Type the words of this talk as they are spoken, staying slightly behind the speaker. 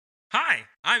Hi,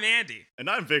 I'm Andy. And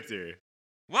I'm Victor.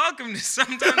 Welcome to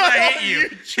Sometimes I Hate You. You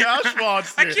trash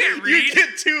monster. I can't read. You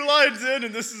get 2 lines in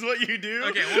and this is what you do?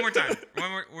 Okay, one more time.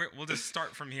 We'll just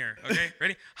start from here, okay?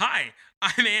 Ready? Hi,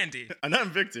 I'm Andy. And I'm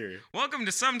Victor. Welcome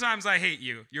to Sometimes I Hate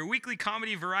You, your weekly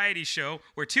comedy variety show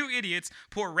where two idiots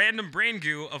pour random brain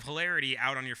goo of hilarity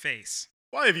out on your face.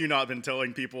 Why have you not been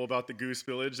telling people about the Goose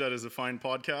Village that is a fine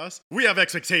podcast? We have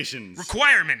expectations.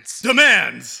 Requirements.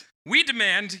 Demands. We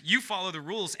demand you follow the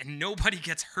rules and nobody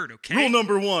gets hurt, okay? Rule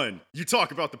number 1, you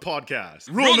talk about the podcast.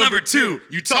 Rule number 2,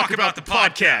 you talk about the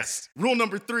podcast. Rule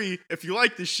number 3, if you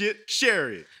like this shit,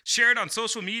 share it. Share it on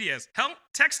social medias. Hell,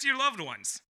 text your loved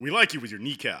ones. We like you with your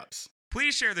kneecaps.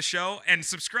 Please share the show and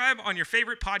subscribe on your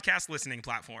favorite podcast listening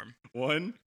platform.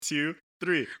 1, 2,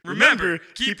 3. Remember,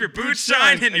 keep your boots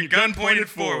shined and your gun pointed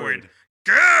forward.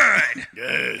 Good!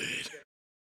 Good.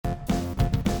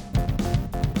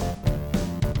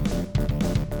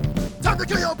 Time to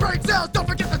kill your brain cells. Don't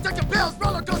forget to take your pills.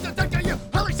 Roller coaster taking you.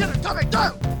 Holy shit, it's coming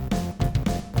through.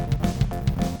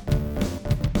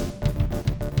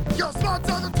 Your spots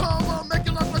on the toe will make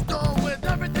you look like store with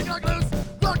everything like loose.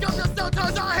 Welcome to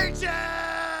Sometimes I Hate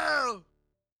You.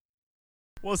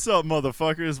 What's up,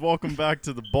 motherfuckers? Welcome back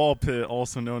to the ball pit,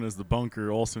 also known as the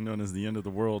bunker, also known as the end of the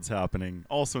world's happening,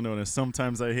 also known as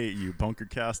Sometimes I Hate You,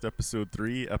 Bunkercast episode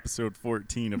 3, episode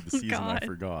 14 of the season I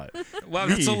forgot. Wow,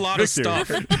 that's a lot Victor. of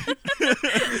stuff.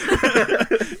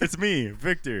 It's me,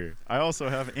 Victor. I also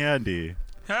have Andy.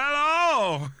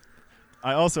 Hello!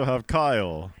 I also have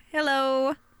Kyle.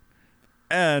 Hello.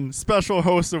 And special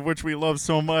host of which we love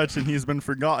so much, and he's been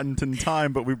forgotten in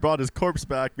time, but we brought his corpse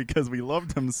back because we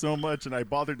loved him so much, and I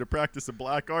bothered to practice a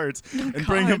black arts and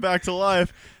bring him back to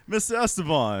life, Mr.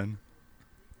 Esteban.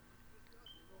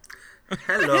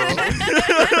 Hello.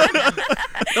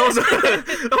 that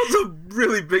was a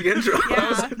really big intro.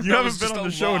 Yeah. You haven't was been just on a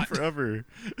the show in lot. forever.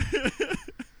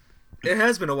 It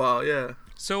has been a while, yeah.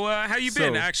 So, how you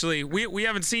been, So- actually? We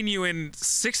haven't seen you in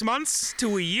 6 months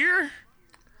to a year?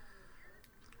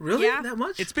 Really? Yeah. That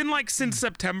much? It's been like since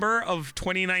September of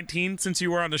 2019 since you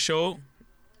were on the show.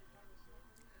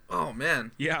 Oh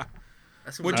man. Yeah.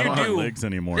 That's What'd I you don't have do? legs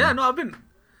anymore. Yeah, no, I've been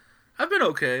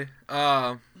okay.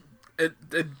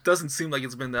 It doesn't seem like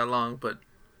it's been that long, but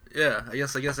yeah, I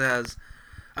guess it has.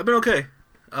 I've been okay.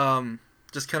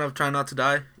 Just kind of trying not to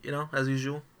die, as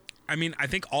usual. I mean, I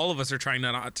think all of us are trying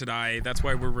not to die. That's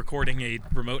why we're recording a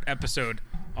remote episode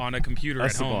on a computer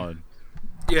at home. Esteban,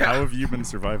 Yeah. how have you been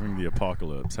surviving the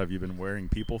apocalypse? Have you been wearing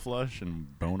people flesh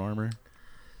and bone armor?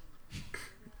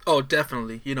 Oh,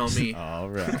 definitely. You know me. All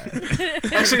right.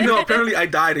 Actually, no. Apparently, I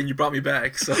died and you brought me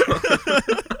back. So.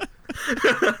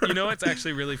 You know what's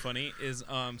actually really funny is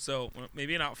so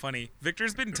maybe not funny.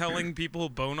 Victor's been telling people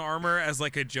bone armor as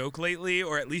like a joke lately,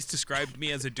 or at least described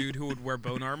me as a dude who would wear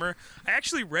bone armor. I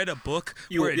actually read a book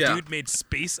where a yeah. dude made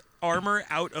space armor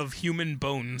out of human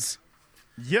bones.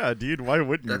 Yeah, dude, why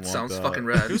wouldn't you That want sounds that? fucking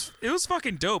rad. It was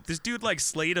fucking dope. This dude like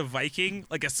slayed a Viking,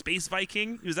 like a space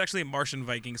Viking. He was actually a Martian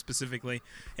Viking specifically,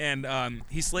 and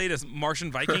he slayed a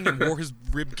Martian Viking and wore his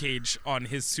rib cage on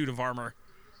his suit of armor.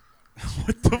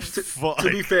 What the fuck? To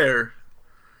be fair,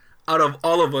 out of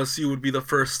all of us, you would be the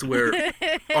first to wear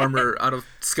armor out of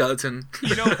skeleton.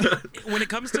 You know, when it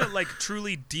comes to like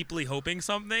truly deeply hoping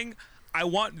something, I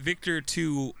want Victor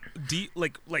to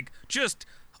just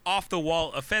off the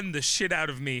wall offend the shit out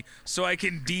of me so I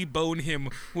can debone him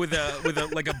with a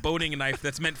like a boning knife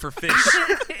that's meant for fish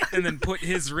and then put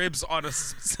his ribs on a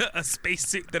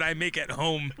spacesuit that I make at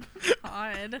home.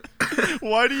 God.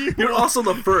 Why do you? You're also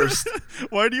the first.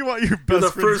 Why do you want your the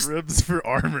best friend's first- ribs for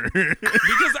armor?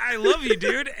 Because I love you,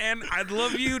 dude, and I'd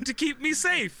love you to keep me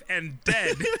safe and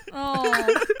dead. Oh.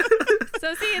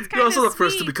 So see, it's kind You're of also the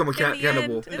first to become a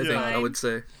cannibal. I It's think I fine. would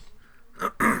say.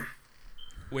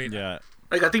 Wait, Yeah.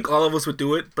 Like I think all of us would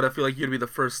do it, but I feel like you'd be the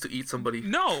first to eat somebody.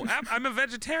 no, I'm a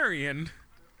vegetarian.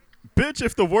 Bitch,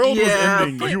 if the world was Yeah,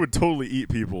 ending, but- you would totally eat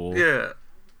people. Yeah.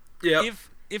 Yeah.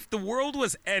 If the world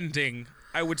was ending,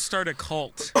 I would start a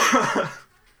cult.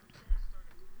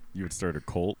 You would start a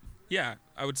cult. Yeah,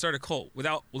 I would start a cult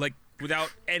without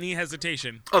any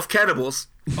hesitation. Of cannibals.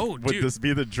 Oh, Would dude. this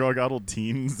be the drug-addled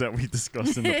teens that we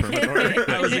discussed in the Permador?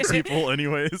 That was- eat people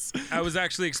anyways. I was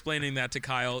actually explaining that to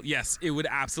Kyle. Yes, it would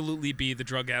absolutely be the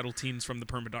drug-addled teens from the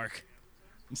Permadark.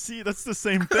 See, that's the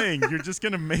same thing. You're just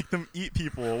gonna make them eat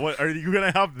people. What are you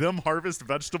gonna have them harvest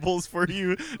vegetables for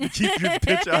you to keep your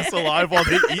bitch ass alive while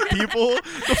they eat people?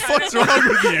 The fuck's wrong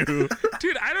with you?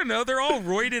 Dude, I don't know. They're all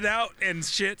roided out and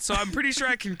shit, so I'm pretty sure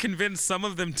I can convince some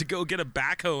of them to go get a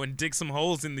backhoe and dig some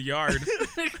holes in the yard.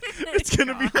 It's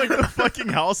gonna be like the fucking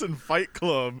House and Fight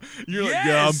Club. You're like,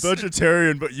 yeah, I'm Yes.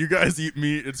 vegetarian, but you guys eat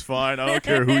meat. It's fine. I don't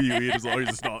care who you eat as long as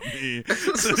it's not me.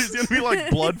 So there's gonna be like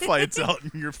blood fights out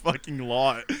in your fucking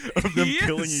lot of them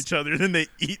killing Yes. each other. Then they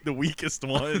eat the weakest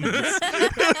ones.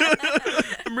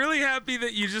 I'm really happy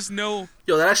that you just know.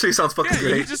 Yo, that actually sounds fucking Yeah, he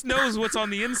great. just knows what's on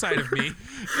the inside of me.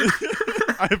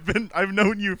 I've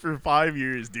known you for 5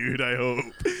 years, dude. I hope.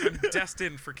 I'm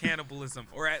destined for cannibalism,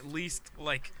 or at least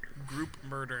like group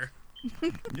murder.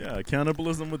 Yeah,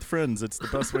 cannibalism with friends. It's the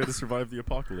best way to survive the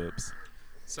apocalypse.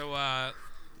 So Yeah,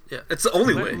 it's the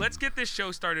only way. let's get this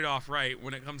show started off right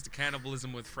when it comes to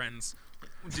cannibalism with friends.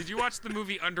 Did you watch the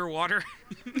movie Underwater?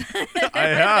 I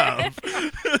have.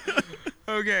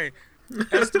 Okay.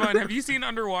 Esteban, have you seen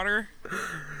Underwater?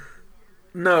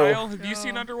 No. Kyle, have you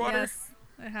seen Underwater? Yes,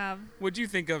 I have. What'd you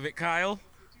think of it, Kyle?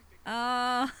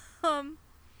 I thought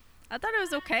it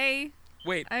was okay.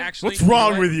 Wait, I- actually, What's you know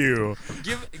wrong what? with you?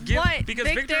 Give What, because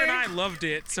Victor Victor? and I loved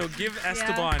it, so give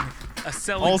Esteban a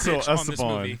selling Also, pitch on this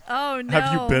Esteban. movie. Oh no.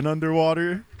 Have you been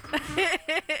underwater?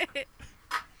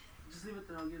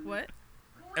 What?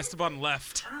 Esteban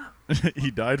left. He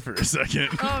died for a second.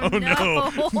 Oh, no.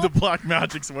 no. The black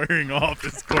magic's wearing off.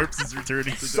 His corpse is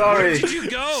returning to death. Sorry. Did you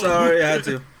go? Sorry, I had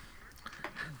to.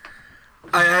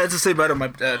 I had to say bye to my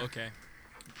dad. Okay.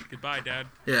 Goodbye, Dad.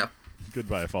 Yeah,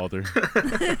 Goodbye, father.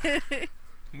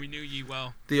 We knew ye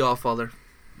well. the All Father.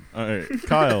 All right,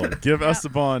 Kyle, give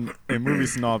Esteban a movie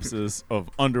synopsis of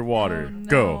Underwater. Oh, no.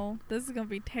 Go. This is gonna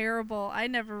be terrible. I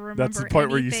never remember. That's the part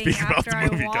where you anything speak about the after I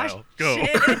movie, watched Kyle. Go.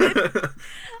 it.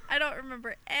 I don't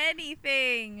remember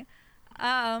anything.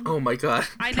 Oh my god.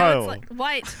 I know Kyle. it's like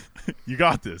what? You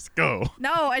got this. Go.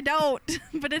 No, I don't.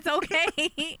 But it's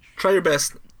okay. Try your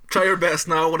best. Try your best.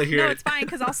 Now I want to hear No, it. it's fine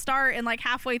because I'll start and like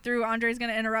halfway through, Andre's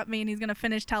gonna interrupt me and he's gonna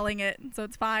finish telling it, so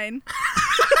it's fine.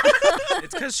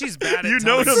 It's because she's bad at You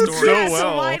know telling him stories. so Yeah, well.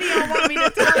 so why do y'all want me to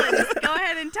tell it? Just go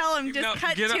ahead and tell him. Just No,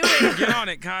 cut get, to on, it. get on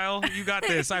it, Kyle. You got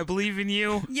this. I believe in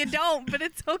you. You don't, but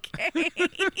it's okay.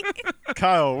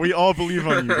 Kyle, we all believe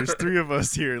on you. There's 3 of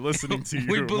us here listening to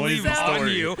We your believe amazing on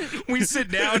story. you. We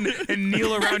sit down and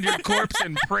kneel around your corpse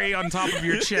and pray on top of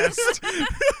your chest.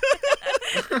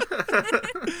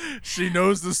 She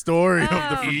knows the story of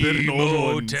the forbidden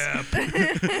old ones. Emotep.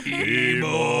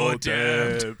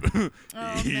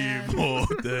 Oh, man.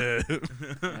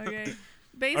 Emotep. Okay.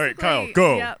 Basically, Kyle,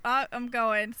 go. Yeah, I'm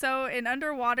going. So in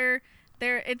Underwater,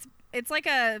 it's like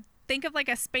a think of like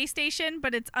a space station,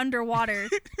 but it's underwater.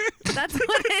 That's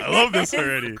what it is. I love this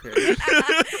already.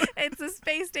 It's a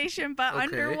space station, but Okay.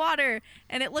 underwater,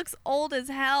 and it looks old as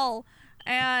hell.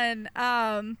 And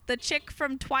the chick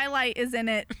from Twilight is in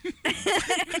it.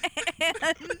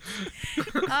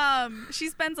 And, she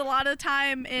spends a lot of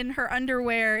time in her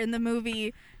underwear in the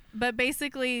movie, but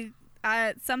basically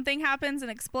something happens, an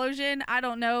explosion, I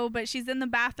don't know, but she's in the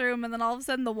bathroom and then all of a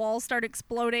sudden the walls start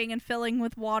exploding and filling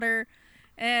with water,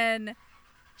 and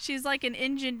she's like an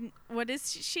engine. What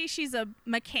is she? She's a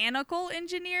mechanical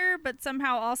engineer, but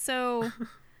somehow also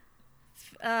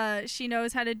she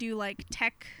knows how to do like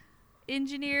tech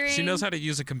engineering. She knows how to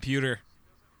use a computer.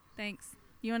 Thanks.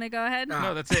 You want to go ahead? Ah.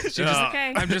 No, that's it. She Yeah. just,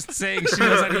 Okay. I'm just saying she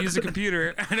knows how to use a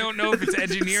computer. I don't know if it's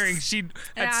engineering. She Yeah,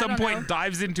 at I some don't point know.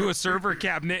 dives into a server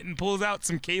cabinet and pulls out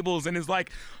some cables and is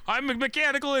like, I'm a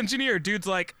mechanical engineer. Dude's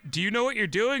like, do you know what you're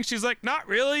doing? She's like, not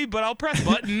really, but I'll press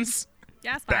buttons.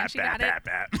 Yeah, it's fine. Bat, She bat, got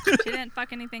bat, it. bat. She didn't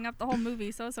fuck anything up the whole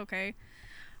movie, so it's okay.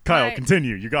 Kyle, Alright.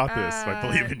 continue. You got this. I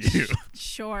believe in you.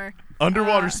 Sure.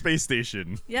 Underwater space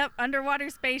station. Yep. Underwater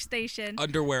space station.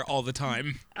 Underwear all the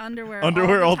time. Underwear.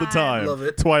 Underwear all the time. Love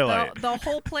it. Twilight. The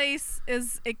whole place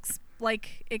is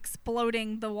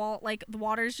exploding. The wall, like the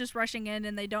water's just rushing in,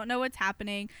 and they don't know what's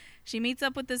happening. She meets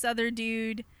up with this other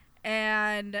dude,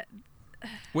 and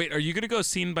Wait, are you going to go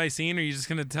scene by scene, or are you just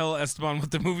going to tell Esteban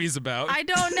what the movie's about? I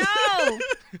don't know.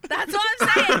 That's what I'm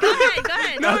saying. Go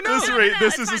ahead. At this rate,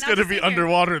 this is it's just fine. going to I'll be sit here.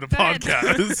 Underwater, the Go ahead.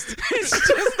 podcast. It's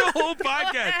just the whole Go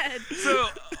podcast. ahead. So,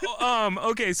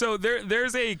 okay, so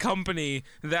there's a company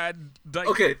that like,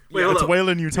 Okay, wait, yeah, hold It's up.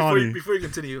 Wayland Before Utani. before you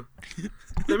continue,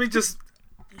 let me just.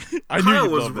 I knew Kyle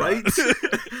you'd was love right.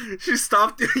 that. She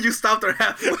stopped. You stopped her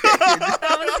halfway.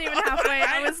 I wasn't even halfway.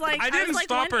 I was like, I didn't was like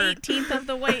stop her. 1/18 of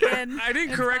the way in. I didn't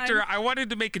It's correct fine. her. I wanted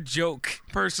to make a joke,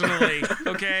 personally.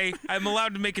 Okay, I'm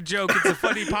allowed to make a joke. It's a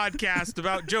funny podcast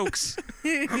about jokes.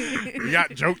 You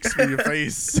got jokes for your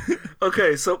face.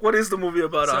 Okay, so what is the movie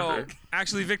about, So Andre?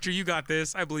 actually, Victor, you got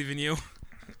this. I believe in you.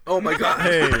 Oh my god.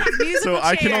 Hey, Musical so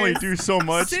I can only chairs. do so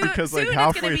much Soon- because like soon it's gonna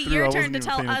halfway be through your I turn wasn't to even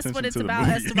tell paying us attention what it's to the about,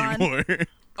 movie Esteban. anymore.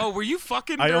 Oh, were you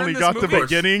fucking? I during only this got the movie? course.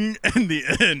 beginning and the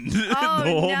end. Oh, The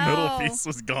whole no. middle piece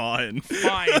was gone.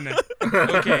 Fine.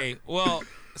 Okay. Well,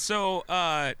 so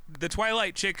the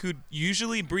Twilight chick who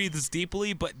usually breathes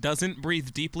deeply but doesn't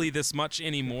breathe deeply this much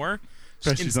anymore.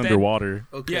 But she's instead- underwater.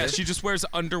 Okay. Yeah, she just wears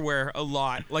underwear a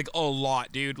lot, like a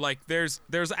lot, dude. Like there's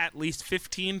at least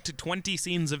 15 to 20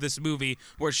 scenes of this movie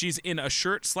where she's in a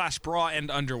shirt/bra and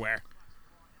underwear.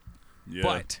 Yeah.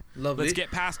 But Lovely. let's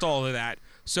get past all of that.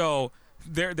 So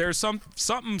there's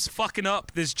something's fucking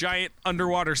up this giant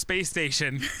underwater space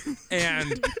station,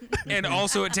 and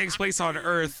also it takes place on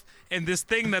Earth. And this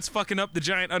thing that's fucking up the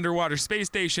giant underwater space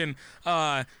station,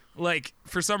 like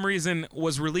for some reason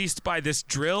was released by this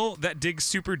drill that digs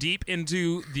super deep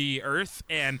into the Earth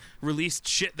and released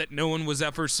shit that no one was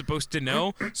ever supposed to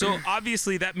know. So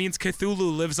obviously that means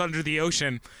Cthulhu lives under the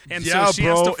ocean, and yeah, so she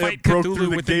bro, has to fight it broke Cthulhu through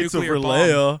the with the gates of nuclear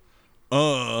bomb.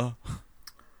 Relaya.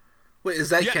 Wait, is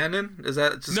that Yeah. canon? Is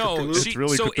that just No, Cthulhu? It's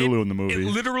really Cthulhu in the movie. It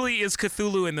literally is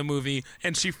Cthulhu in the movie,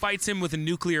 and she fights him with a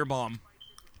nuclear bomb.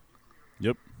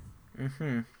 Yep.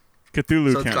 Mm-hmm.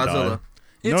 Cthulhu So it's can't Godzilla. die.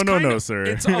 It's No, kinda- sir.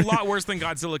 It's a lot worse than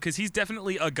Godzilla because he's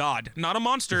definitely a god, not a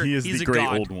monster. He is he's the a great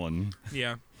god. old one.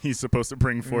 Yeah. He's supposed to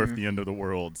bring forth the end of the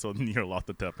world, so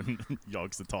Nyarlathotep and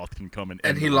Yog-Sothoth can come and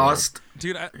And end he the world. lost.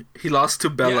 Dude, He lost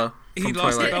to Bella. yeah, he from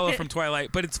lost Twilight. to Bella from Twilight,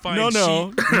 but it's fine. No, She no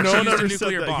one used a ever said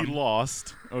nuclear that bomb. he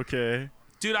lost. Okay.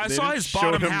 Dude, I They saw didn't his show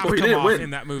bottom him- half Oh, he come didn't off win. in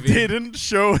that movie. They didn't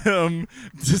show him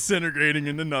disintegrating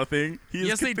into nothing. He is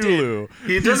Yes, they Cthulhu.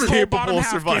 He He's doesn't- Whole bottom capable of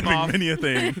half came surviving off. many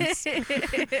things.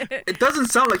 It doesn't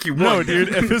sound like he won. No, dude,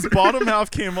 if his bottom half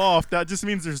came off, that just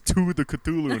means there's two the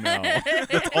Cthulhu now.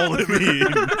 That's all it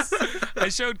means. I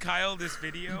showed Kyle this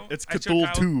video. It's I showed Cthulhu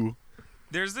Kyle- 2.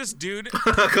 There's this dude.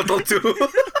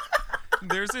 Cthulhu.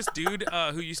 There's this dude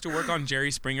who used to work on Jerry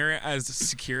Springer as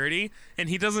security, and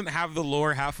he doesn't have the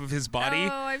lower half of his body.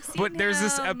 Oh, I've seen but there's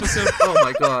this him. episode. Oh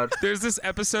my god. There's this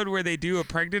episode where they do a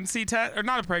pregnancy test, or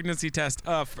not a pregnancy test,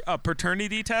 a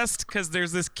paternity test, because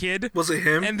there's this kid, Was it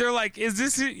him? and they're like, "Is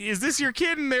this your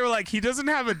kid?" And they were like, "He doesn't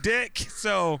have a dick."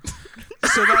 So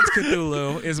that's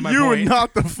Cthulhu. Is my You point. are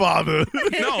not the father.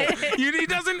 No, he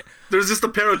doesn't. There's just a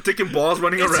pair of dick and balls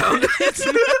running around. It's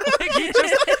not like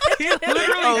he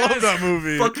literally I love has, that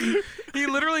movie. Fucking. He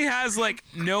literally has like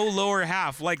no lower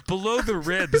half. Like below the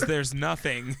ribs, there's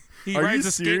nothing. He Are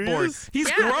rides you a skateboard. serious? He's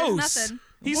Yeah, there's gross. nothing.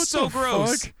 He's What so the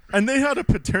gross. fuck? And they had a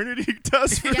paternity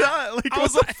test for Yeah. that? Like, I what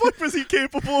was the like- fuck was he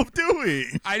capable of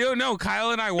doing? I don't know. Kyle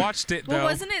and I watched it though. Well,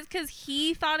 wasn't it because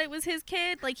he thought it was his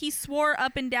kid? Like he swore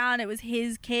up and down it was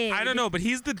his kid. I don't know, but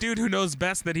he's the dude who knows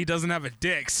best that he doesn't have a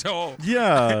dick. So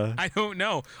Yeah. I don't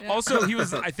know. Yeah. Also, he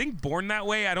was, I think, born that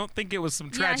way. I don't think it was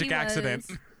some tragic he accident.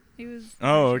 Was. He was.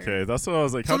 Oh, I'm sure. okay. That's what I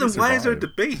was like. So How then do you why is there a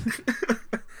survive? debate?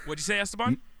 What'd you say,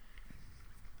 Esteban?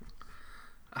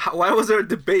 Why was there a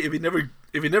debate if he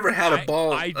never had a I-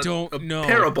 ball? I don't a know.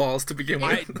 pair of balls to begin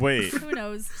I- with. Wait. Who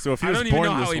knows? So if he I was don't even born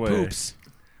know how this he way, poops.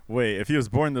 wait, if he was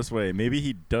born this way, maybe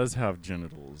he does have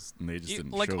genitals, and they just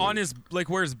didn't Like show on it. his, like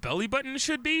where his belly button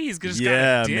should be. He's just Yeah,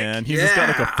 got a dick. man. He's just got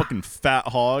like a Yeah. fucking fat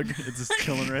hog. It's just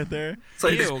chilling right there. It's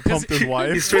like Ew, 'cause Pumped his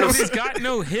wife. He's straight Well, up. he's got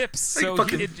no hips, so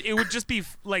fucking- it would just be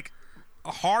like a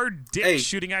hard dick Hey.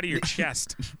 shooting out of your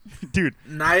chest. Dude,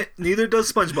 Neither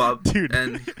does SpongeBob. Dude.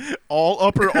 And all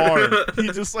upper arm.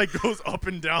 He just like goes up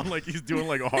and down like he's doing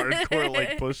like hardcore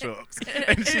like push-ups.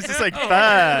 And she's just like,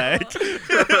 back.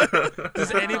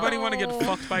 Does anybody want to get Oh.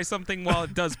 fucked by something while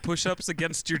it does push-ups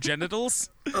against your genitals?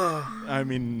 I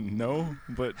mean, no,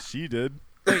 but she did.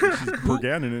 She's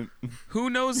Perganin it.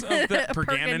 Who knows of the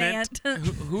perganinant? Perganant.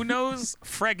 Who knows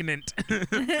fregnant?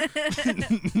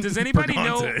 Does anybody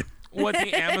know Pergante. what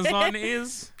the Amazon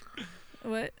is?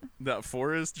 What? That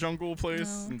forest jungle place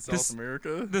No. in South This-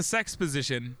 America? The sex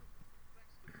position.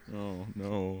 Oh,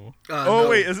 no. no.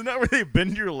 Wait, isn't that where they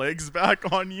bend your legs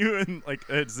back on you and like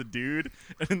it's a dude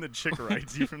and then the chick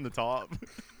rides you from the top?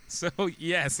 So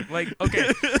yes, like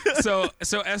okay. So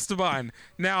Esteban,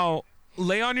 now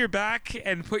lay on your back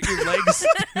and put your legs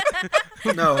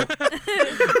No.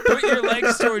 put your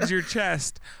legs towards your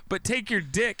chest, but take your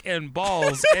dick and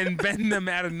balls and bend them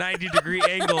at a 90-degree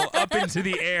angle up into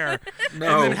the air.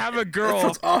 No. And then have a That girl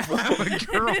sounds awful. have a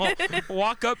girl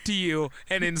walk up to you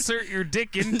and insert your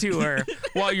dick into her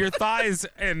while your thighs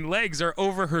and legs are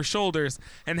over her shoulders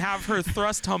and have her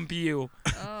thrust hump you.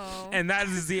 Oh. And that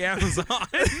is the Amazon.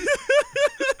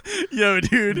 Yo,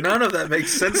 dude. None of that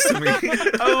makes sense to me.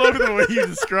 I love the way you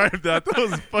described that. That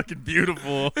was fucking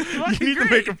beautiful. You need to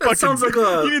make a fucking. sounds like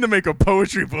a- You need to make a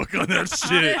poetry book on that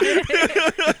shit.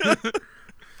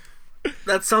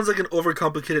 That sounds like an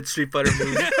overcomplicated Street Fighter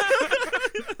move.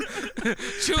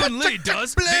 Chun-Li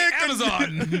does the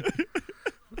Amazon.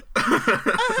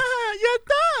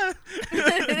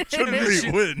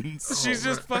 Chun-Li wins. She's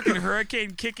just fucking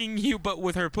hurricane kicking you, but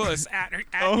with her puss at your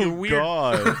Oh weird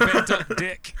god. bent up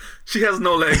dick. She has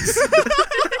no legs.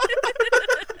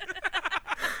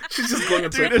 She's just going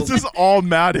in Dude, circles. it's just all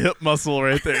mad hip muscle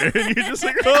right there. And you're just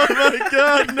like, oh my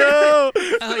god, no.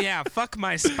 Oh yeah, fuck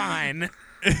my spine.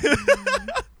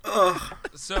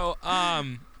 So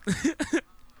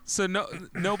so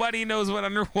nobody knows what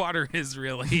Underwater is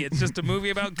really. It's just a movie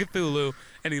about Cthulhu,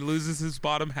 and he loses his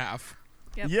bottom half.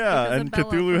 Yep, Yeah, because and of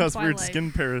Bella Cthulhu from has weird Twilight.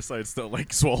 skin parasites that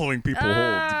like swallowing people whole.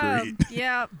 It's great.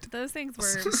 Yeah, those things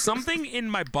were. Something in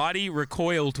my body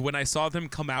recoiled when I saw them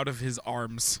come out of his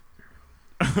arms.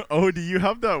 Oh, do you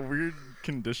have that weird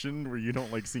condition where you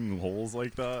don't like seeing holes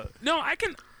like that? No, I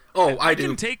can. Oh, I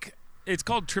can do. take. It's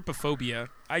called trypophobia.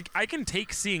 I can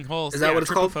take seeing holes. Is that yeah, what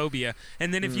it's called? trypophobia.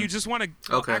 And then if you just want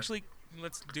to, Okay. actually,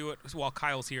 let's do it while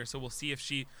Kyle's here. So we'll see if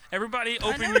she. Everybody, I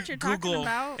open know your what you're talking Google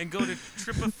about. and go to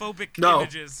trypophobic No,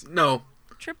 images. no.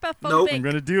 Trypophobic. I'm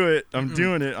gonna do it. I'm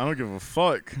doing it. I don't give a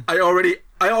fuck. I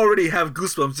already have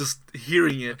goosebumps just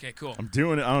hearing it. Okay, cool. I'm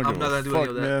doing it. I don't I'm give not a gonna do any fuck,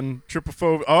 of that. man.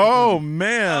 Trypophobia. Oh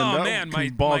man, Oh, that man, can my-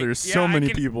 bother my- so yeah, I many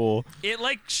can- people. It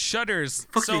like shudders.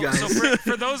 Fuck so, you guys. So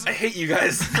for those I hate you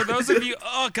guys. for those of you,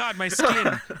 oh god, my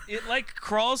skin. It like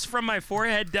crawls from my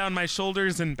forehead down my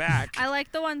shoulders and back. I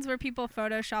like the ones where people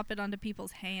Photoshop it onto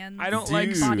people's hands. I don't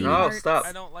like Dude. body No, parts. stop.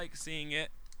 I don't like seeing it.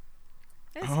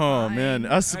 It's Oh man,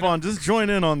 fine. Esteban, just join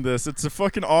in on this. It's a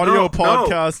fucking audio No, no.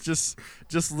 podcast.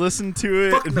 Just listen to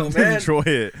it Fuck and no, man. enjoy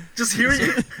it. Just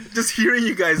hearing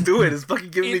you guys do it is fucking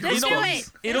giving me It, Just do goosebumps.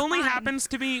 it. it It's only fine. happens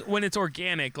to me when it's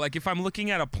organic. Like if I'm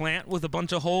looking at a plant with a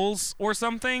bunch of holes or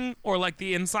something, or like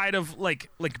the inside of like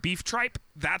beef tripe.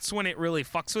 That's when it really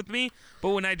fucks with me.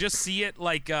 But when I just see it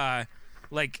like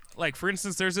for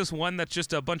instance, there's this one that's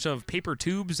just a bunch of paper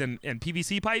tubes and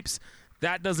PVC pipes.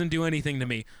 That doesn't do anything to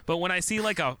me. But when I see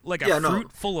like a Yeah, no.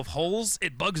 fruit full of holes,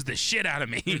 it bugs the shit out of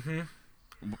me.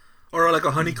 Or like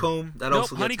a honeycomb. That Nope,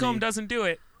 also gets honeycomb me. doesn't do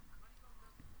it.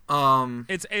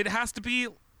 It has to be.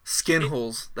 Skin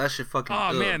holes. That shit fucking. Oh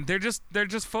ugh. man, they're just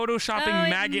photoshopping Oh, it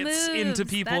maggots into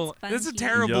moves. people. That's This is a funky.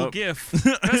 terrible Yup. gif.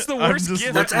 That's the I'm worst just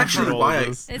gif. That's looking actually for all why I-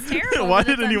 this. It's terrible. Why but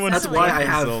did it's anyone That's unsettling. why I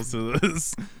have- themselves to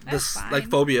this? That's This fine. like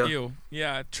phobia. You.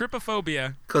 Yeah,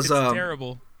 trypophobia. 'Cause, It's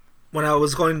terrible. When I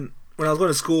was going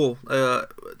to school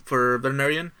for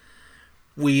veterinarian,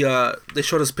 they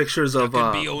showed us pictures of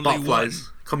can be only bot flies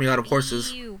coming out of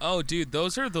horses. Ew. Oh, dude,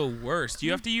 those are the worst.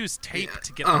 You have to use tape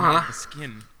to get them Uh-huh. out of the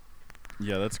skin.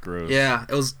 Yeah, that's gross. Yeah,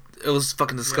 it was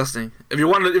fucking disgusting. If you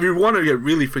want to get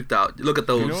really freaked out, look at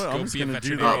those. You know what? Go I'm just be a gonna do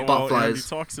veterinarian. that Bot while Andy flies.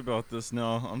 talks about this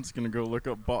now. I'm just gonna go look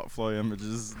up botfly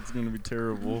images. It's gonna be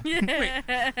terrible.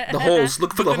 The holes.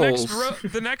 Look for the holes.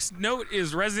 The next note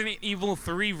is Resident Evil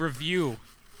 3 review.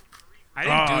 I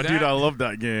didn't do Ah, that. dude, I love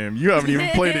that game. You haven't even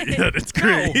played it yet. It's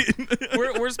No.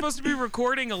 great. we're supposed to be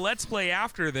recording a Let's Play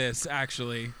after this,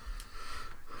 actually.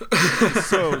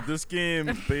 So this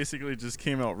game basically just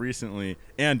came out recently.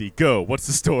 Andy, go. What's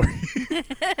the story?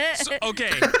 So,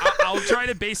 okay, I'll try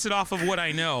to base it off of what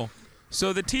I know.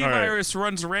 So the All right. T-virus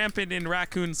runs rampant in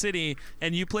Raccoon City,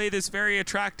 and you play this very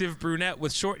attractive brunette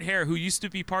with short hair who used to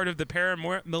be part of the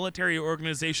paramilitary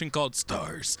organization called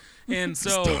STARS. And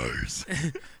so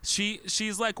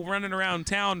she's like running around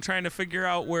town trying to figure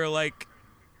out where like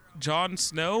Jon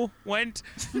Snow went,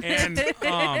 and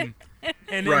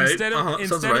Right, instead of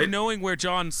sounds right. knowing where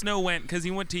Jon Snow went because he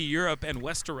went to Europe and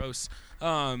Westeros,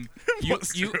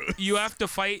 you have to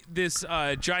fight this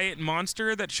giant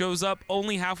monster that shows up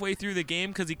only halfway through the game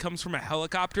because he comes from a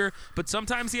helicopter. But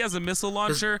sometimes he has a missile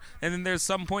launcher, and then there's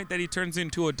some point that he turns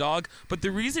into a dog. But the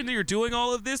reason you're doing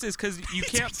all of this is because you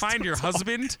can't find your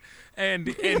husband, and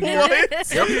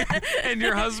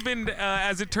your husband,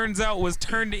 as it turns out, was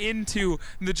turned into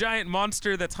the giant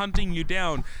monster that's hunting you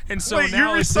down. And so Wait,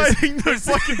 now you're it's this- reciting the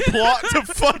fucking plot to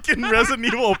fucking Resident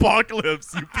Evil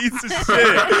Apocalypse, you piece of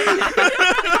shit.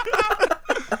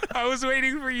 I was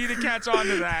waiting for you to catch on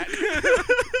to that.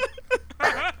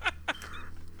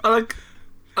 I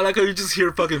like how you just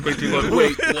hear fucking Victor going,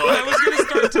 wait, I what? was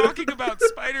gonna start talking about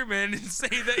Spider-Man and say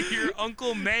that your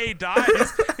Uncle May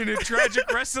dies in a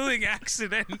tragic wrestling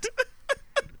accident.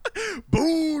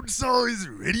 Bone saw is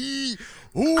ready.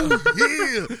 Oh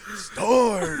yeah,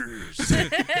 stars.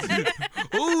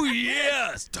 Oh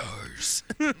yeah, stars.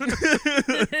 We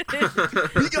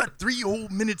got 3 whole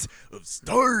minutes of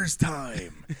stars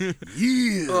time.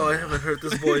 Yeah. Oh, I haven't heard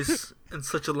this voice in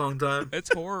such a long time. It's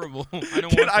horrible. I don't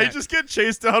Can want I that. just get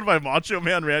chased down by Macho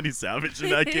Man Randy Savage in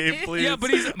that game, please? Yeah, but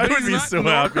he's, I but would he's be not so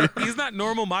happy. He's not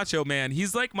normal Macho Man.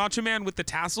 He's like Macho Man with the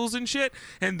tassels and shit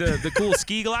and the cool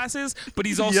ski glasses, but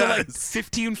he's also like Yes.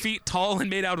 15 feet tall and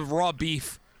made out of raw beef.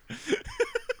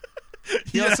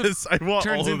 He also Yes, I want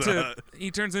turns all of into that.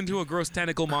 he turns into a gross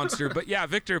tentacle monster. But yeah,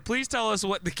 Victor, please tell us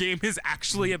what the game is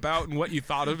actually about and what you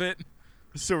thought of it.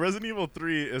 So Resident Evil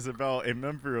 3 is about a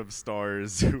member of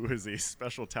STARS who is a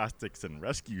special tactics and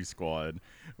rescue squad.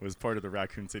 Was part of the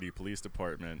Raccoon City Police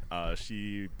Department.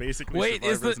 She basically Wait,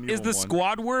 survived is the Resident is Evil the 1.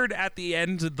 squad word at the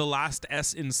end the last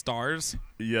S in stars?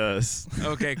 Yes.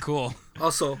 Okay, cool.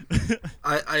 Also,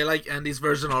 I like Andy's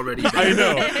version already. I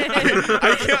know.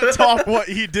 I can't top what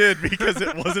he did because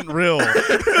it wasn't real.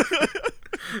 I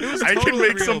can totally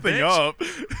make real, something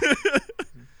bitch.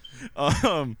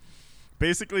 up.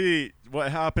 Basically,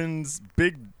 what happens?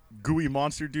 Big gooey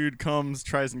monster dude comes,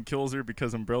 tries and kills her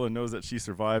because Umbrella knows that she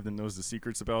survived and knows the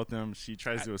secrets about them. She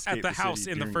tries to escape At the house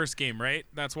city in the during- first game, right?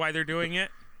 That's why they're doing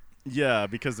it. Yeah,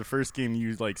 because the first game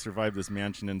you like survive this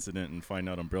mansion incident and find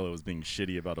out Umbrella was being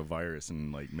shitty about a virus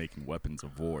and like making weapons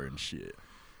of war and shit.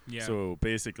 Yeah. So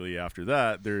basically, after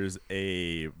that, there's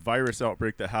a virus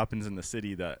outbreak that happens in the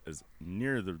city that is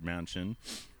near the mansion.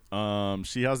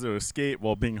 She has to escape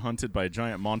while being hunted by a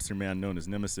giant monster man known as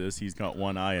Nemesis. He's got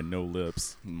one eye and no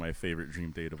lips. My favorite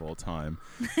dream date of all time.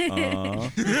 So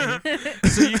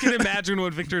you can imagine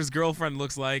what Victor's girlfriend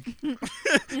looks like.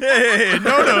 Hey,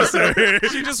 no, sir.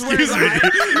 She just wears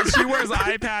she wears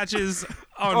eye patches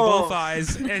on both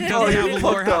eyes and doesn't have the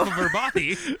lower half of her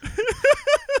body.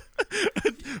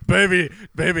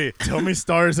 Baby, tell me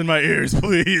stars in my ears,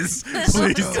 please.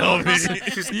 Please tell me.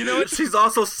 You know what's She's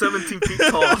also 17 feet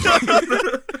tall.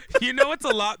 you know what's a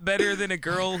lot better than a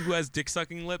girl who has dick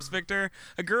sucking lips, Victor?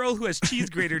 A girl who has cheese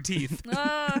grater teeth.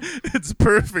 It's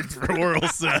perfect for oral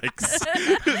sex.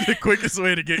 The quickest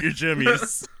way to get your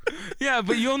jimmies. Yeah,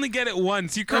 but you only get it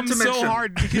once. You come to so mention-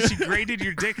 hard because she grated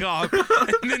your dick off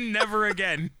and then never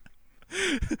again.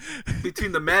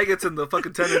 Between the maggots and the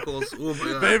fucking tentacles. Oh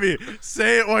my god. Baby,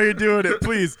 say it while you're doing it,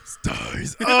 please.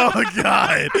 Stars. Oh,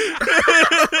 God.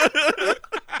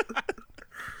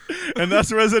 And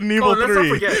that's Resident Evil Oh, let's 3.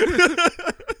 not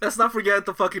forget. Let's not forget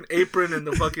the fucking apron and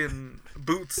the fucking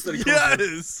boots that he comes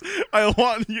with. Yes. I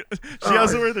want you. She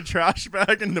has to wear the trash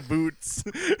bag and the boots.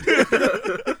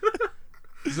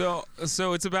 So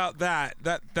it's about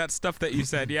that stuff that you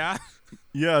said, yeah?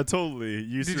 Yeah, totally.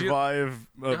 You Did you- survive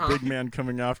a Uh-huh. big man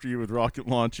coming after you with rocket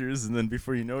launchers, and then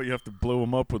before you know it, you have to blow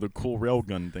him up with a cool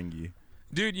railgun thingy.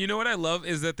 Dude, you know what I love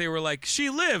is that they were like, she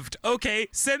lived. Okay,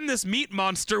 send this meat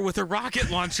monster with a rocket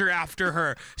launcher after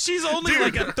her. She's only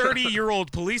like a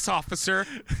 30-year-old police officer.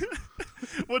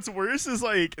 What's worse is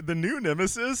like the new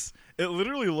Nemesis. It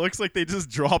literally looks like they just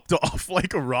dropped off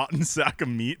like a rotten sack of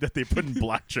meat that they put in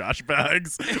black trash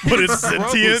bags, but it's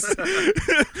sentient.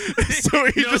 So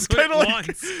he knows just what kind of it like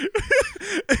wants.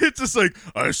 it's just like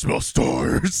I smell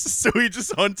stars. So he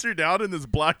just hunts her down in this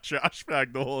black trash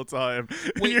bag the whole time,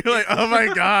 and Wait, you're like, oh my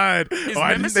god,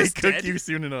 why didn't they Nemesis cook dead? you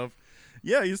soon enough?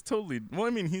 Yeah, he's totally. Well, I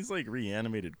mean, he's like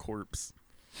reanimated corpse.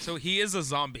 So he is a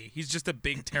zombie. He's just a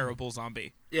big, terrible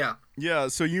zombie. Yeah. Yeah.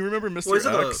 So you remember Mr. Well, is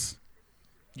it a- X?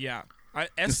 Yeah. So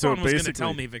Esteban was going to basically-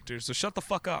 tell me, Victor, so shut the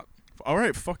fuck up. All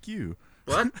right, fuck you.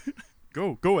 What?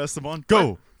 Go, Esteban.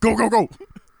 Go. Go.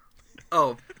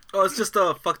 Oh, it's just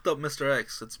a fucked up Mr.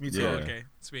 X. It's mutated. Yeah. Oh, okay,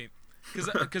 sweet.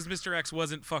 Because Mr. X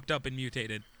wasn't fucked up and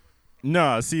mutated.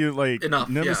 Nah, see, like, Enough,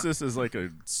 yeah. Nemesis is like a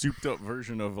souped-up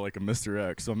version of like a Mr.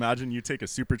 X. So imagine you take a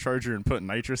supercharger and put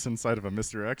nitrous inside of a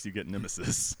Mr. X, you get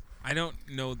Nemesis. I don't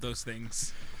know those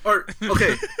things. Or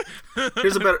okay,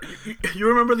 here's a better. You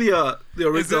remember the Is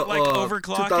original it like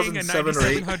overclocking a 2007 or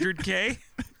 8? 9700K?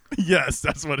 Yes,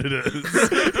 that's what it is.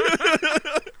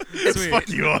 Sweet. Fuck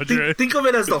you, Andre. Think of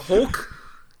it as the Hulk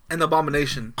and the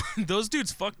Abomination. Those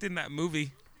dudes fucked in that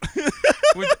movie.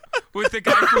 with the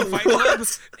guy from Fight Club.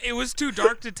 It was too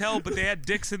dark to tell, but they had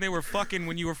dicks and they were fucking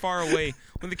when you were far away.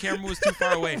 When the camera was too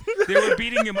far away, they were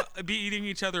beating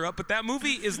each other up. But that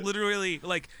movie is literally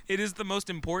like it is the most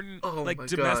important Oh like my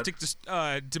domestic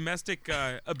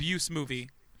abuse movie.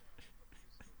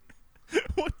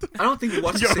 What the I don't think you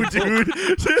watched Yo, the same Hulk.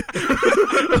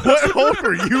 dude. What Hulk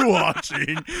are you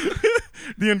watching?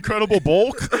 The Incredible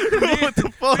Bulk? What the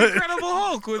fuck? The Incredible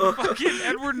Hulk with fucking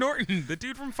Edward Norton, the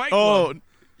dude from Fight Club. Oh,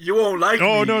 You won't like me.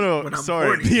 Oh no, when I'm sorry.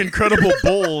 horny. The Incredible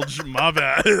Bulge. My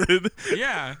bad.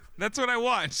 Yeah, that's what I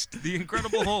watched. The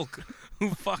Incredible Hulk, who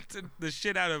fucked the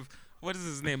shit out of what is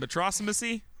his name?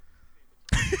 Atrocimacy?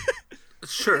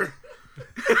 Sure.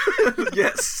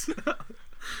 Yes.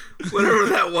 Whatever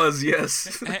that was,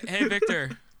 yes. Hey,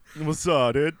 Victor. What's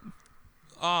up, dude?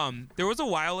 There was a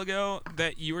while ago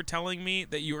that you were telling me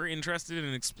that you were interested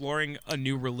in exploring a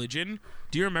new religion.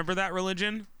 Do you remember that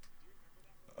religion?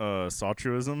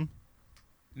 Sartrism.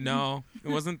 No, it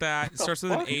wasn't that. It starts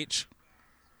with an H.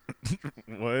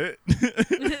 What?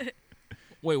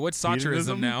 Wait, what's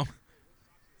Sartrism Heathenism? now?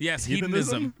 Yes,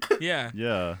 Heathenism? heathenism. Yeah.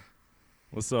 Yeah.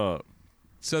 What's up?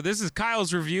 So this is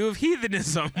Kyle's review of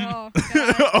heathenism. Oh,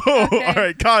 God. Oh, Okay. all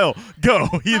right, Kyle, go.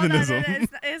 Hold on, Heathenism.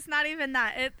 it's not even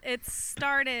that. It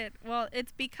started. Well,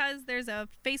 it's because there's a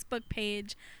Facebook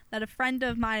page that a friend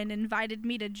of mine invited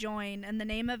me to join, and the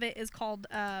name of it is called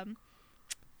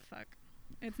fuck.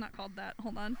 It's not called that.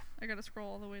 Hold on. I gotta scroll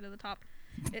all the way to the top.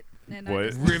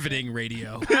 What? Riveting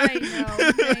radio. I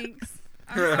know. Thanks.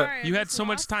 I'm sorry. You I had just so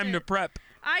much lost time it. to prep.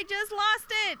 I just lost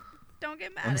it. Don't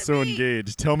get mad I'm at so me.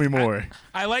 engaged. Tell me more.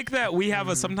 I like that we have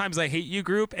a Sometimes I Hate You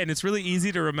group, and it's really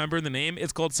easy to remember the name.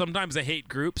 It's called Sometimes I Hate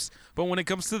Groups, but when it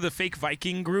comes to the fake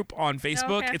Viking group on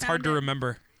Facebook, Okay, I it's hard found to it.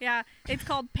 remember. Yeah, it's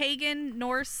called Pagan,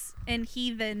 Norse, and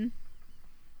Heathen,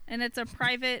 and it's a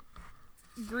private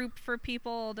group for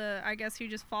people to, I guess, who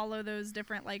just follow those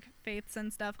different like faiths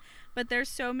and stuff. But there's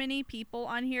so many people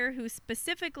on here who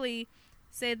specifically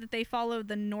say that they follow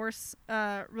the Norse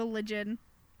religion,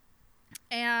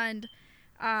 and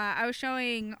I was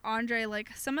showing Andre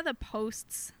like some of the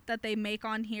posts that they make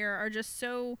on here are just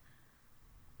so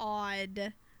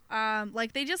odd.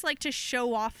 Like they just like to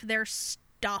show off their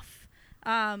stuff.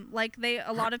 Like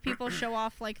a lot of people show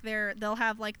off like they'll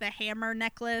have like the hammer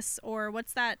necklace, or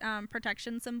what's that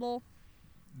protection symbol?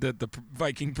 The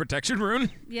Viking protection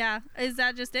rune? Yeah, is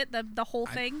that just it? The whole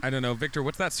thing? I don't know. Victor,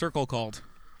 what's that circle called?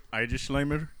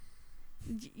 Eidgeschleimer?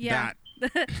 Yeah. A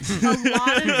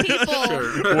lot of people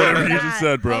Sure. have Whatever you that. just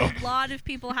said, bro. A lot of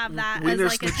people have that as Wiener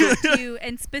like a schnitzel. tattoo,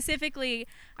 and specifically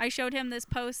I showed him this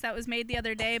post that was made the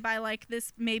other day by like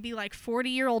this maybe like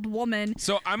 40-year-old woman.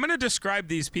 So I'm gonna describe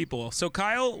these people. So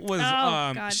Kyle was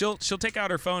God. she'll take out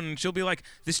her phone and she'll be like,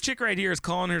 this chick right here is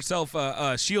calling herself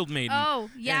a shield maiden. Oh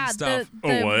yeah, and stuff. the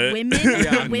Oh, what? women,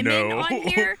 Yeah, the women no. on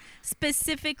here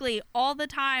specifically all the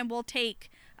time will take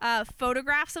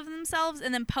photographs of themselves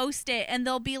and then post it, and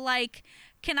they'll be like,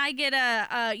 "Can I get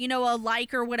a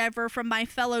like or whatever from my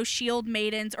fellow shield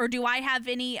maidens, or do I have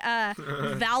any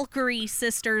Valkyrie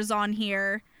sisters on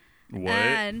here?" What?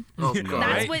 And Oh, No. God.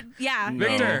 that's what, yeah. No.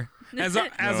 Victor, as No.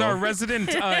 our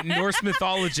resident Norse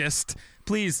mythologist,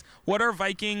 please, what are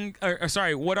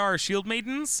what are shield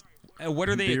maidens? What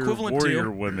are they They're equivalent warrior to?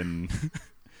 women.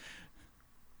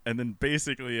 And then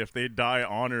basically, if they die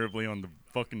honorably on the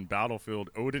fucking battlefield,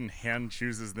 Odin hand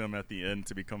chooses them at the end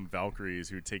to become Valkyries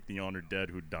who take the honored dead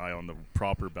who die on the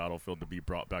proper battlefield to be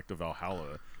brought back to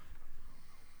Valhalla.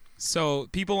 So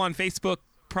people on Facebook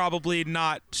probably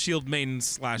not shield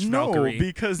maidens / No, Valkyrie.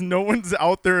 because no one's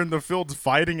out there in the fields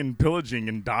fighting and pillaging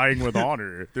and dying with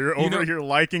honor. They're over know- here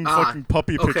liking fucking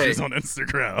puppy okay. pictures on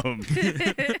Instagram.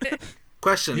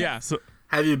 Question. yeah. So,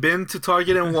 Have you been to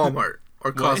Target and Walmart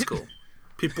or Costco?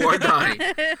 People are dying.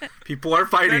 People are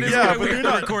fighting. That is yeah, why but we're they're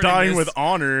not recording dying this. with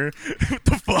honor. What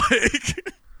the fuck?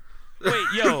 Wait,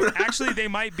 yo, actually they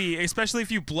might be, especially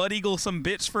if you blood eagle some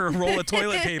bitch for a roll of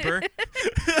toilet paper.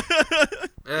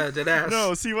 Yeah, dead ass.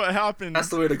 No, see what happens. That's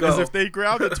the way to go. Is if they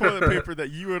grab the toilet paper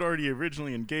that you had already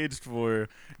originally engaged for,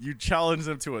 you challenge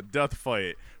them to a death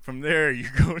fight. From there, you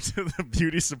go to the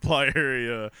beauty supply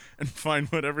area and find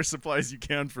whatever supplies you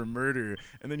can for murder,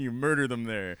 and then you murder them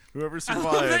there. Whoever I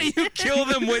love that survives. you kill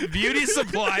them with beauty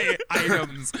supply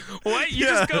items. What? You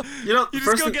Yeah. just go You know, you just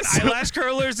first go thing- get eyelash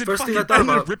curlers and first thing fucking I thought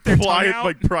about- rip their tongue Pry, out?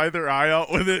 like pry their eye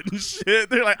out with it and shit.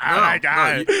 They're like, oh No, my no,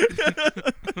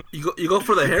 god. You go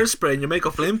for the hairspray and you make a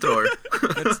flamethrower.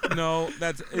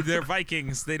 They're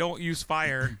Vikings. They don't use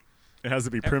fire. It has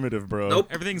to be primitive, bro. Nope.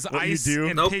 Everything's What you ice do-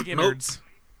 and Nope, pig nope. innards.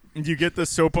 You get the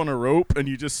soap on a rope and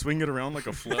you just swing it around like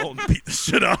a flail and beat the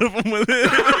shit out of them with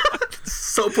it.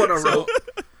 Soap on a rope.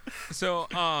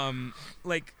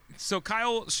 So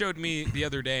Kyle showed me the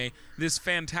other day this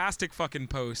fantastic fucking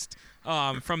post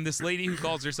from this lady who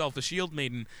calls herself a shield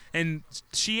maiden, and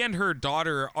she and her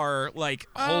daughter are like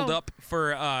holed Oh. up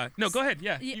for no, go ahead.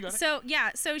 Yeah, you got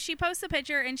it. So she posts a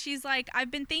picture and she's like,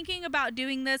 I've been thinking about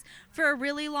doing this for a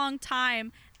really long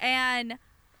time, and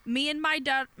me and my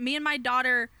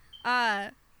daughter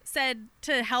said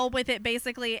to hell with it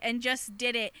basically, and just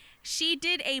did it. She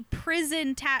did a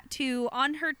prison tattoo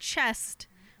on her chest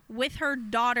with her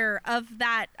daughter of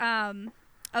that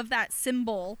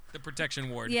symbol. The protection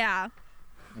ward. Yeah.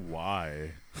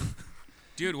 Why?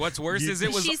 Dude, what's worse is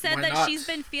it was. She said Why that not? she's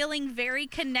been feeling very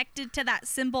connected to that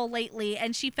symbol lately,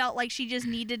 and she felt like she just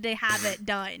needed to have it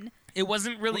done. It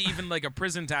wasn't really even like a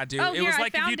prison tattoo. Oh, it here, was I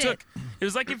like if you found it. took. It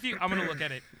was like if you. I'm gonna look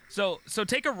at it. So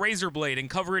take a razor blade and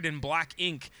cover it in black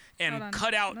ink Hold and on.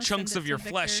 cut I'm out gonna chunks send it of your to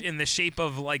flesh Victor. in the shape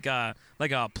of like a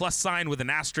plus sign with an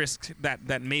asterisk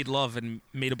that made love and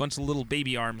made a bunch of little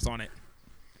baby arms on it.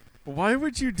 Why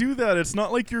would you do that? It's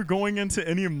not like you're going into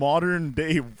any modern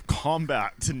day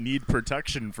combat to need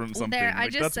protection from something. there, I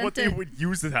like, just that's sent what they it. would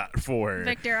use that for.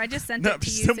 Victor, I just sent That it to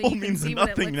you so symbol you can means see what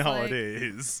it nothing looks like.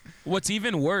 nowadays. What's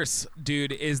even worse,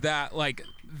 dude, is that like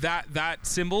that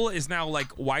symbol is now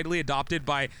like widely adopted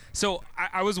by. So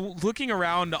I was looking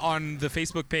around on the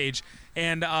Facebook page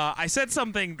and I said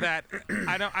something that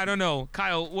I don't know,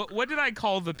 Kyle. What did I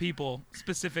call the people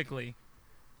specifically?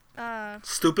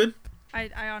 Stupid.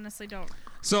 I honestly don't.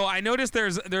 So I noticed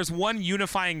there's one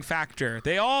unifying factor.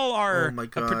 They all are Oh my a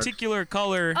God. particular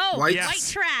color. Oh, White. white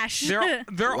trash. They're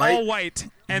White. all white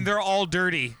and they're all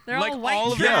dirty. They're like all white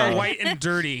all of them trash. are white and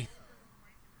dirty.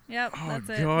 Yep, Oh that's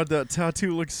it. god, that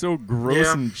tattoo looks so gross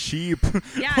Yeah. and cheap.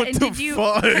 Yeah, what and the did you?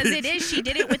 fuck? Because it is. She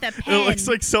did it with a pen. It looks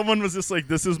like someone was just like,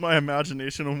 "This is my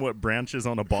imagination on what branches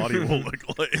on a body will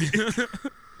look like."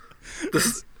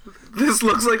 This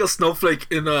looks like a snowflake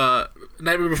in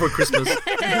Nightmare Before Christmas.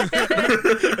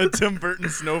 A Tim Burton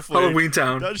snowflake. Halloween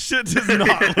Town. That shit does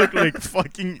not look like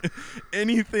fucking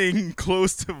anything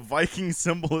close to Viking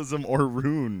symbolism or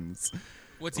runes.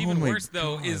 What's Oh even my worse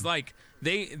though is God. like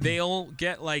they'll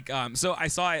get like so I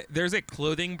saw it, there's a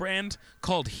clothing brand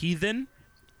called Heathen.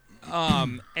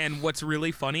 And what's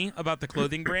really funny about the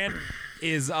clothing brand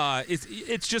is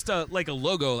it's just a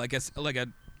logo, like a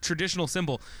traditional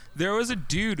symbol. There was a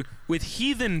dude with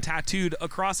heathen tattooed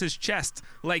across his chest,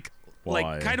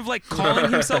 Why? kind of like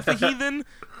calling himself a heathen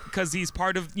because he's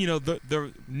part of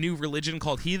the new religion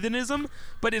called heathenism.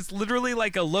 But it's literally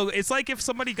like a logo. It's like if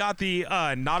somebody got the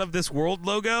Not of This World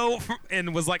logo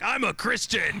and was like, I'm a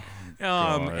Christian.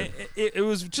 God. It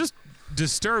was just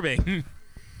disturbing.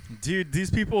 Dude, these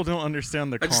people don't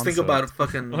understand the I just concept. think about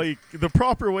fucking. Like, the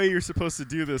proper way you're supposed to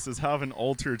do this is have an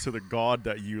altar to the god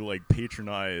that you, like,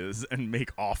 patronize and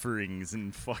make offerings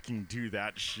and fucking do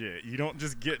that shit. You don't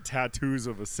just get tattoos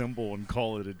of a symbol and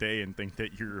call it a day and think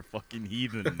that you're a fucking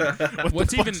heathen. What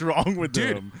What's the fuck's even wrong with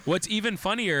Dude, them? what's even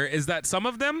funnier is that some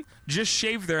of them just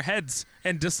shave their heads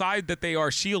and decide that they are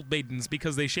shield maidens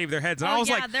because they shave their heads. And Oh, I was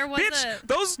yeah, like, there was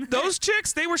bitch, those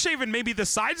chicks, they were shaving maybe the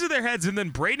sides of their heads and then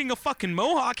braiding a fucking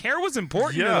mohawk. Hair was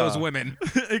important to Yeah. those women.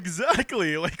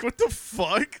 Exactly. Like, what the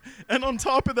fuck? And on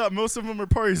top of that, most of them are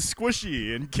probably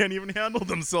squishy and can't even handle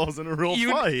themselves in a real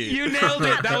fight. You nailed it.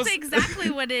 Yeah, That that's was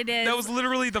exactly what it is. that was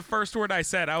literally the first word I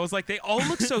said. I was like, they all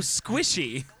look so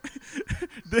squishy.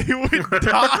 They would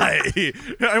die.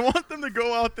 I want them to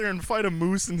go out there and fight a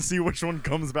moose and see which one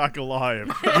comes back alive.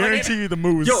 Guarantee you the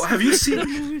moose. Yo, have you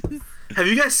seen? Have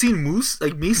you guys seen moose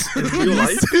like meese in real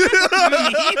life?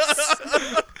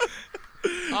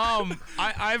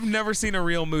 I've never seen a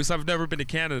real moose. I've never been to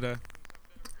Canada.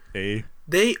 Hey,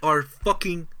 They are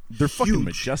fucking. they're fucking huge.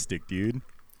 majestic, dude.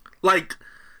 Like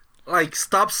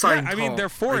stop sign. I mean, tall. they're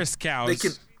forest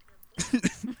cows.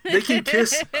 They can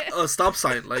kiss a stop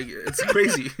sign. Like, it's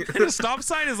crazy. And a stop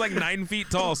sign is like 9 feet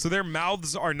tall, so their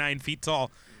mouths are 9 feet tall.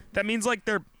 That means like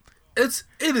they're it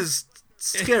is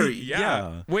scary.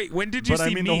 Yeah. Wait, when did you But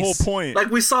see I mean, the whole meese? point. Like,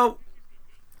 we saw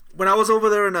when I was over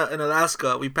there in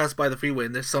Alaska, we passed by the freeway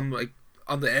and there's some like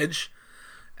on the edge,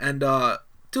 and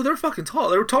dude, they're fucking tall.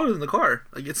 They were taller than the car.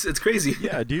 Like, it's crazy.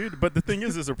 Yeah, dude. But the thing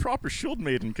is a proper shield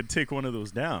maiden could take one of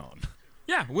those down.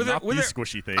 Yeah, with Not a with these a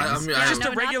squishy things. I mean, Yeah, just a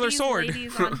not regular these sword.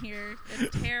 ladies on here.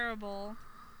 It's terrible.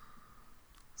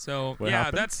 So What yeah,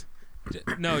 happened? that's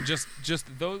no, just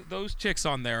those chicks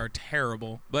on there are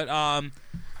terrible. But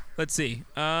let's see.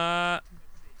 I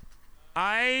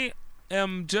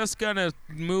am just gonna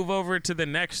move over to the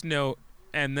next note,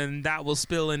 and then that will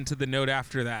spill into the note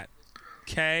after that.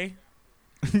 Okay.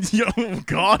 Yo,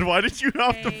 God, why did you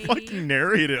have to Okay. fucking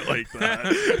narrate it like that?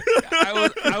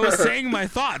 I was saying my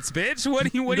thoughts, bitch. What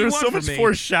do you There's want so from much me?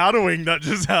 foreshadowing that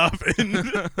just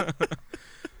happened.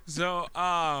 So,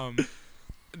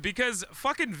 because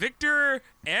fucking Victor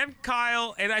and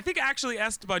Kyle, and I think actually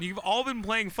Esteban, you've all been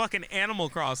playing fucking Animal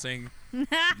Crossing.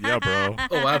 Yeah, bro.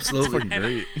 Oh, absolutely. Fucking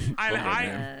great.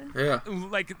 I Yeah.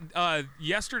 like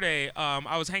yesterday,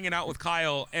 I was hanging out with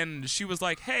Kyle, and she was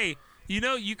like, "Hey, you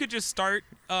know, you could just start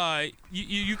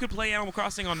you could play Animal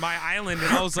Crossing on my island, and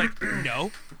I was like,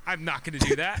 no, I'm not gonna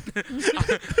do that.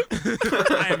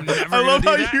 I am never I gonna love do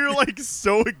how that. you're like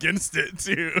so against it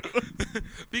too.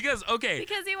 Because okay,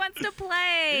 Because he wants to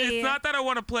play. it's not that I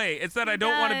want to play. It's that I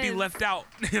don't want to be does. left out,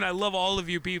 and I love all of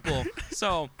you people.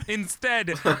 So instead,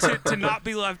 to not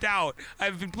be left out,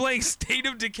 I've been playing State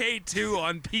of Decay 2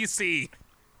 on PC.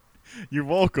 You're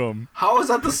welcome. How is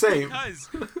that the same? Because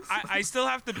I still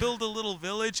have to build a little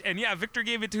village, and yeah, Victor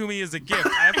gave it to me as a gift.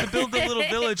 I have to build a little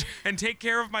village and take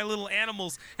care of my little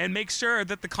animals and make sure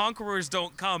that the conquerors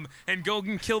don't come and go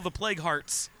and kill the plague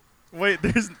hearts. Wait,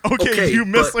 there's okay. You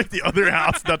missed like the other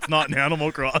half. That's not in Animal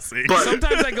Crossing. But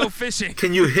Sometimes I go fishing.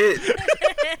 can you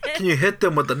hit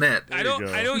them with the net? I you don't.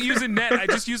 go. I don't use a net. I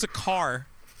just use a car.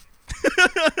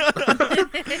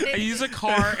 I use a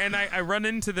car and I run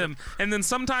into them, and then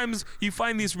sometimes you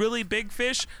find these really big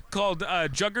fish called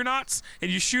juggernauts,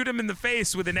 and you shoot them in the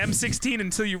face with an M16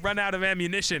 until you run out of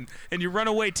ammunition, and you run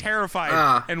away terrified.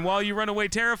 Ah. And while you run away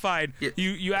terrified, Yeah.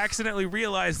 you accidentally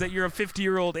realize that you're a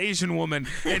 50-year-old Asian woman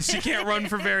and she can't run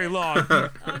for very long. Oh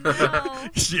no.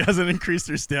 She hasn't increased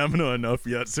her stamina enough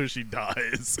yet, so she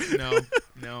dies.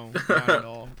 No, not at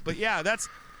all. But yeah, that's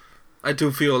I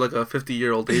do feel like a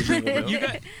 50-year-old Asian woman. you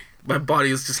got. My body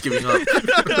is just giving up.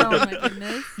 Oh my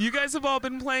goodness. You guys have all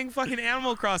been playing fucking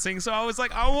Animal Crossing, so I was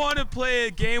like, I want to play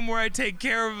a game where I take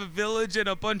care of a village and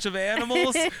a bunch of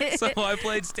animals. So I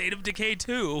played State of Decay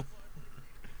 2.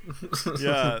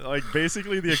 Yeah, like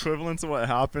basically the equivalence of what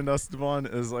happened, Esteban,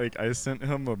 is like I sent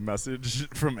him a message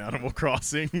from Animal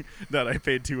Crossing that I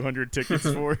paid 200 tickets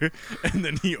for, and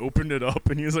then he opened it up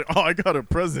and he was like, "Oh, I got a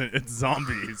present. It's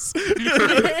zombies."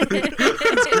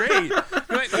 It's great.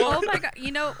 Like, well, Oh my god.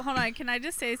 You know, hold on. Can I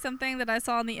just say something that I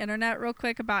saw on the internet real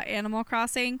quick about Animal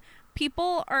Crossing?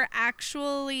 People are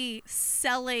actually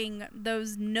selling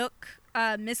those Nook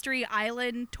Mystery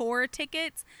Island tour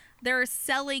tickets. They're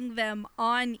selling them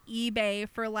on eBay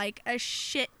for like a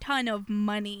shit ton of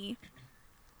money.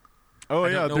 Oh I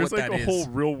don't yeah, know there's what like that a whole is.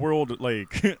 real world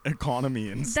like economy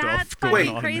and That's stuff fucking going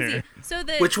on crazy. there. So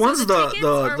the Which so one's the the tickets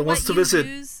are ones what to you visit?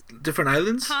 use- Different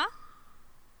islands? Huh?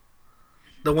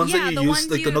 The ones that you use,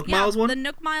 like the Nook Miles one? The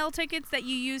Nook Mile tickets that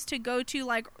you use to go to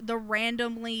like the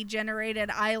randomly generated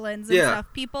islands and Yeah.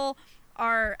 stuff. People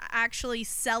are actually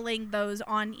selling those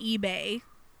on eBay.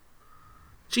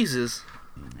 Jesus.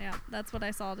 Yeah, that's what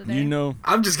I saw today. You know,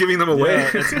 I'm just giving them away. yeah,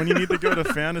 it's when you need to go to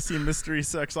Fantasy Mystery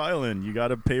Sex Island, you got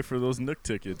to pay for those Nook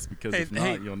tickets because Hey, if not,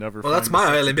 hey. you'll never. Well, find that's the my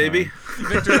sexy island, baby. time.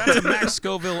 Victor, that's a Max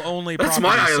Scoville only That's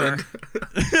property, my sir.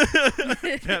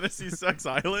 island. Fantasy Sex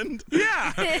Island.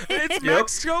 Yeah, it's Yep.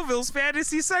 Max Scoville's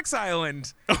Fantasy Sex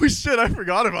Island. Oh shit, I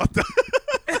forgot about that.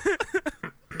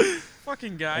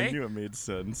 Fucking I guy. knew it made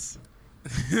sense.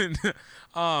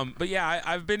 But yeah,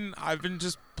 I've been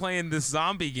just playing this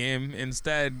zombie game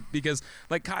instead because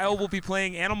like Kyle will be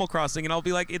playing Animal Crossing and I'll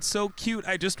be like, it's so cute.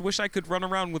 I just wish I could run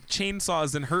around with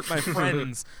chainsaws and hurt my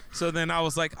friends. So then I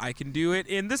was like, I can do it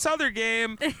in this other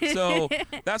game. So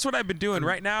that's what I've been doing.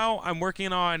 Right now, I'm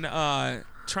working on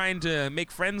trying to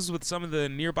make friends with some of the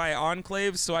nearby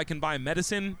enclaves so I can buy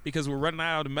medicine because we're running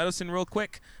out of medicine real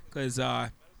quick because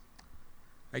I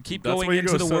keep That's going why you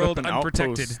into go the set up world an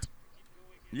unprotected. outpost.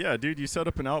 Yeah, dude, you set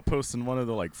up an outpost in one of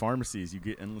the like pharmacies, you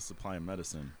get endless supply of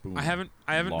medicine. Boom. I haven't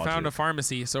Logic. found a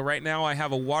pharmacy. So right now I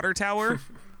have a water tower,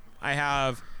 I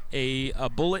have a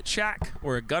bullet shack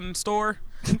or a gun store,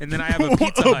 and then I have a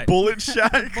Pizza a Hut bullet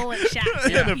shack. Bullet Shack.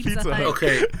 Yeah. And a Pizza Hut.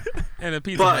 Okay, and a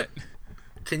Pizza but Hut.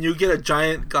 can you get a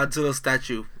giant Godzilla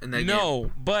statue in that game?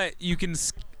 No, but you can.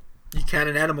 You can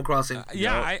in Animal Crossing.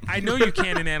 Yeah, Yep. I know you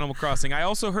can in Animal Crossing. I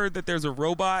also heard that there's a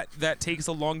robot that takes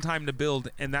a long time to build,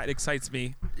 and that excites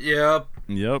me. Yep.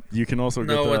 Yep, you can also get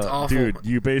No, that. it's awful. Dude,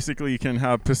 you basically can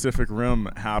have Pacific Rim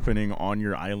happening on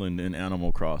your island in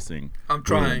Animal Crossing. I'm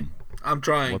trying. Boom. I'm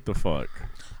trying. What the fuck?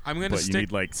 I'm gonna But you stick.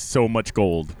 need like so much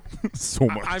gold. So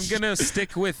much. I'm gonna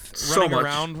stick with So running much.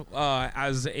 around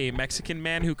as a Mexican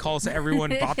man who calls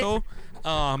everyone vato,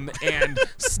 and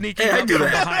sneaking Hey, I up do from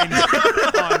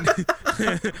that.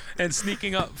 behind, and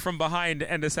sneaking up from behind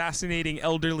and assassinating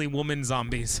elderly woman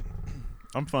zombies.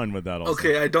 I'm fine with that also.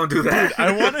 Okay, I don't do that.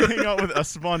 I want to hang out with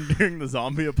Esteban during the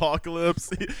zombie apocalypse.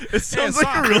 It sounds like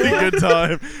stop. a really good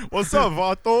time. What's up,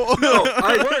 Vato? No,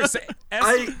 Worse,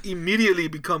 I immediately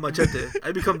become Machete.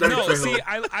 I become Danny no, Trejo. see,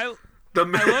 I The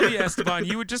love you, Esteban.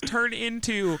 You would just turn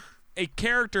into a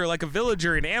character like a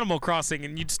villager in Animal Crossing,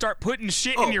 and you'd start putting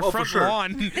shit in your for front sure.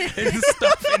 lawn and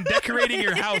stuff, and decorating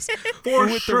your house For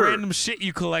with sure. the random shit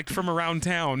you collect from around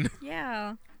town.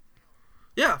 Yeah.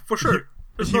 Yeah, for sure.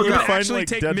 There's You no would doubt. find, Actually like,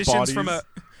 take dead missions from bodies.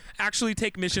 actually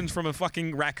take missions from a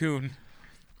fucking raccoon.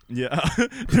 Yeah,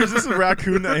 there's this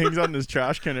raccoon that hangs out in his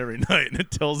trash can every night, and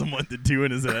it tells him what to do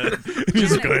in his head.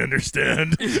 He's like, I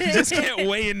understand. You just can't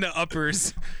weigh into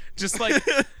uppers. Just like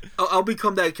I'll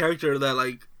become that character that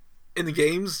like in the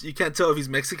games you can't tell if he's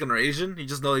Mexican or Asian. You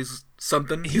just know he's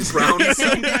something. He's brown.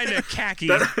 some kind of khaki.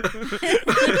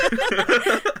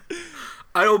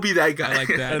 I will be that guy. I like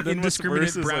that. And then what's Indiscriminate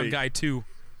worse is, brown like, guy too.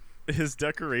 His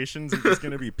decorations are just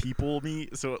gonna be people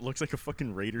meat, so it looks like a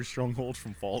fucking Raider stronghold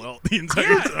from Fallout the entire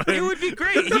Yeah, time. it would be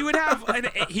great. He would have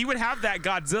that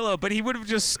Godzilla, but he would have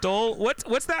just stole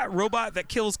what's that robot that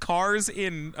kills cars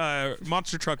in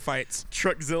monster truck fights?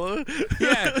 Truckzilla.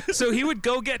 Yeah, so he would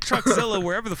go get Truckzilla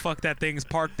wherever the fuck that thing's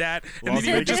parked at, and Las then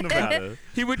he would Vegas, just Nevada.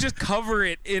 he would just cover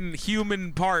it in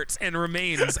human parts and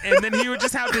remains, and then he would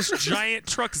just have this giant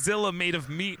Truckzilla made of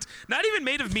meat. Not even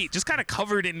made of meat, just kind of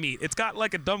covered in meat. It's got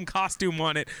like a dumb costume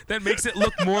on it that makes it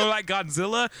look more like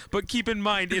Godzilla, but keep in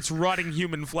mind it's rotting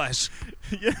human flesh.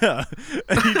 Yeah,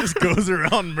 and he just goes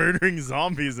around murdering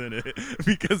zombies in it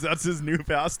because that's his new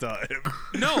pastime.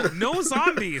 No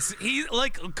zombies. He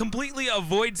like completely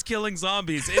avoids killing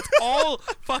zombies. It's all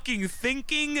fucking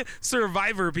thinking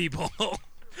survivor people.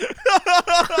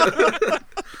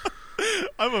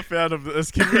 I'm a fan of this.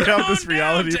 Can we have this On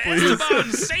reality, down to please?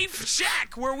 Esteban Safe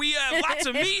Shack, where we have lots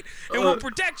of meat and we'll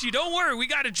protect you. Don't worry, we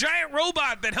got a giant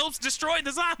robot that helps destroy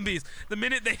the zombies. The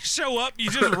minute they show up, you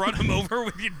just run them over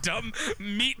with your dumb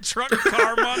meat truck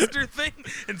car monster thing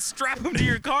and strap them to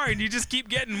your car, and you just keep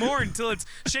getting more until it's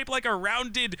shaped like a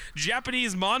rounded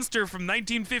Japanese monster from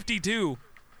 1952.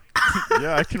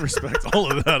 Yeah, I can respect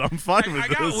all of that. I'm fine with I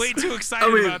this. got way too excited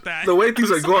I mean, about that. the way things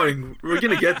are going, we're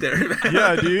gonna get there. Man.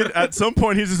 Yeah, dude. At some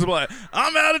point, he's just like,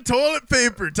 "I'm out of toilet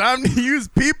paper. Time to use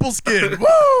people skin." Woo!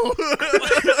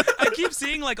 I keep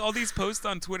seeing like all these posts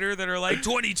on Twitter that are like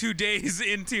 22 days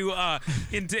into I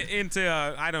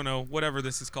don't know, whatever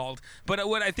this is called. But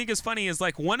what I think is funny is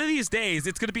like one of these days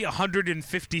it's gonna be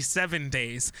 157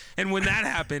 days, and when that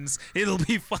happens, it'll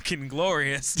be fucking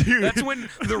glorious. Dude. That's when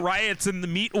the riots and the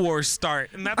meat wars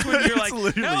start, and that's when you're That's like,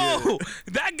 literally no,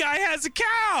 that guy has a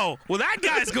cow. Well, that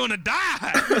guy's gonna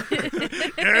die.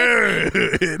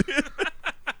 Good.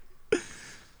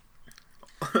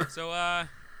 So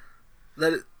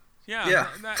That yeah, Yeah.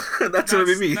 that- That's gonna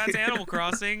be me. That's Animal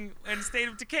Crossing and State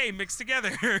of Decay mixed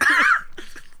together.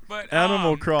 But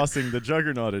Animal Crossing, the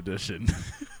Juggernaut edition.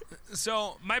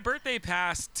 So my birthday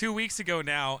passed 2 weeks ago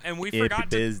now, and we Happy forgot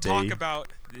to birthday. talk about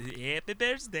happy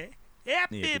birthday,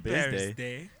 happy Happy birthday.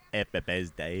 birthday. Happy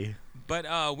birthday.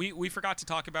 But we forgot to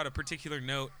talk about a particular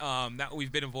note that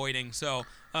we've been avoiding. So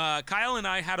Kyle and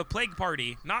I had a plague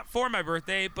party, not for my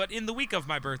birthday, but in the week of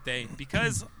my birthday,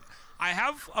 because I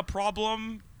have a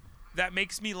problem that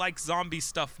makes me like zombie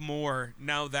stuff more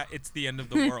now that it's the end of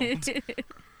the world. I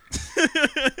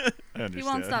understand. He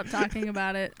won't stop talking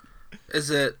about it. is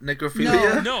it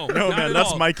necrophilia? No, No, not man, at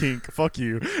that's all. my kink. Fuck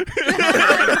you.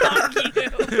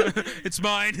 It's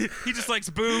mine. He just likes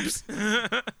boobs.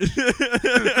 He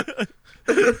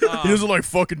doesn't like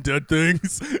fucking dead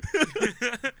things.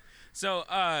 So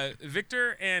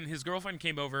Victor and his girlfriend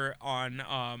came over on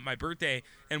my birthday,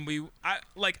 and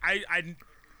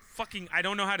I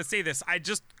don't know how to say this. I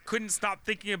just couldn't stop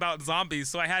thinking about zombies,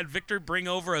 so I had Victor bring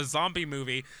over a zombie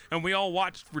movie, and we all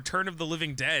watched Return of the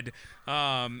Living Dead.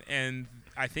 And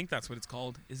I think that's what it's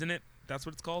called, isn't it? That's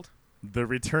what it's called? The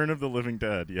Return of the Living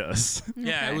Dead, yes.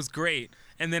 Yeah, Okay. it was great.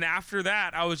 And then after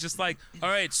that, I was just like, all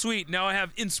right, sweet. Now I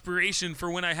have inspiration for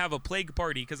when I have a plague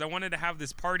party, because I wanted to have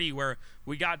this party where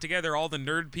we got together all the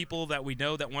nerd people that we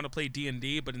know that want to play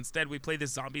D&D, but instead we play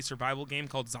this zombie survival game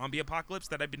called Zombie Apocalypse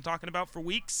that I've been talking about for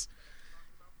weeks.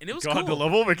 And it was God, cool. the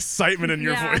level of excitement in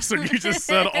your Yeah. voice when you just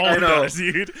said all I of know. that,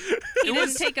 dude. He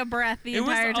didn't take a breath the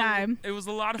entire time. It was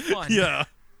a lot of fun. Yeah.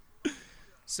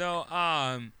 So,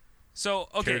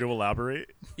 okay. Care to elaborate?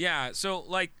 Yeah, so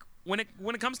like when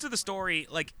it comes to the story,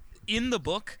 like in the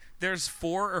book, there's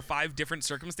 4 or 5 different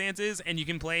circumstances, and you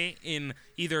can play in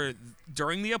either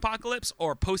during the apocalypse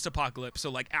or post-apocalypse, so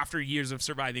like after years of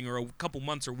surviving or a couple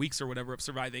months or weeks or whatever of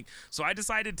surviving. So I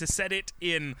decided to set it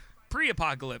in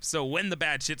pre-apocalypse, so when the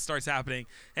bad shit starts happening.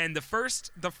 And the first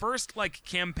like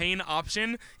campaign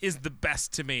option is the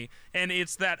best to me, and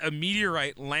it's that a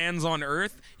meteorite lands on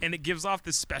Earth and it gives off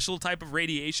this special type of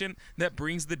radiation that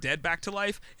brings the dead back to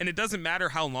life, and it doesn't matter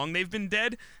how long they've been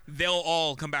dead, they'll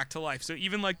all come back to life. So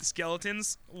even like the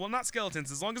skeletons, well, not skeletons,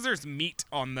 as long as there's meat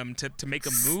on them to make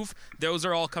them move, those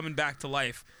are all coming back to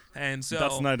life. And so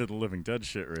That's Night of the Living Dead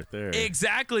shit right there.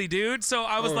 exactly, dude. So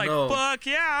I was Oh, like, no. fuck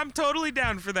yeah, I'm totally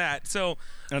down for that. So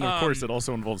And of course, it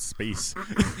also involves space.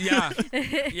 yeah,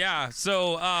 yeah.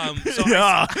 So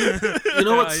yeah. You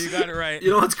know you what's got it right. you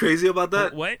know what's crazy about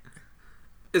that? What?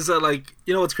 is that like,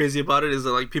 you know what's crazy about it is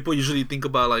that like people usually think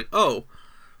about like, oh,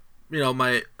 you know,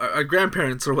 our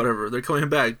grandparents or whatever, they're coming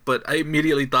back, but I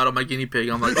immediately thought of my guinea pig.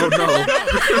 I'm like, oh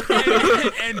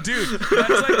no. And dude, that's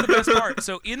like the best part.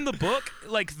 So in the book,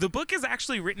 like the book is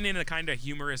actually written in a kind of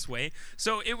humorous way.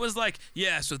 So it was like,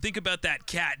 yeah, so think about that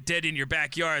cat dead in your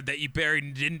backyard that you buried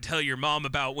and didn't tell your mom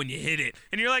about when you hit it.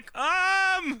 And you're like, Oh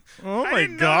I my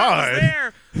didn't know that was God.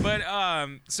 there.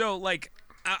 But so like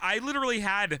I literally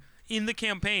had in the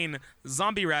campaign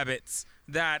zombie rabbits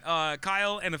that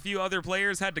Kyle and a few other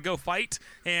players had to go fight,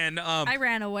 and I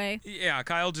ran away yeah,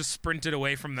 Kyle just sprinted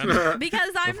away from them. because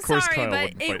I'm Of course sorry, Kyle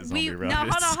but wouldn't fight zombie no,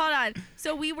 rabbits. hold on.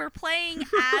 So we were playing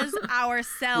as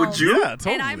ourselves. Would you? Yeah,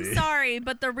 totally. And I'm sorry,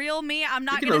 but the real me, I'm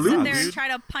not You're going to gonna sit there lose. and try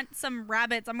to punt some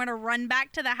rabbits. I'm going to run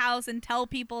back to the house and tell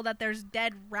people that there's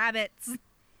dead rabbits.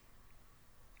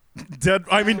 Dead.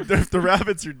 I mean, if the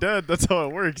rabbits are dead, that's how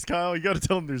it works, Kyle. You got to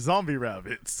tell them they're zombie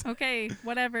rabbits. Okay,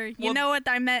 whatever. You Well, know what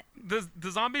I meant. The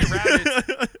zombie rabbits,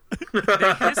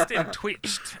 they hissed and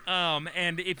twitched,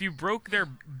 and if you broke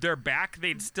their back,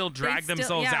 they'd still drag still-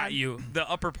 themselves yeah. at you. The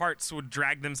upper parts would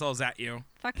drag themselves at you.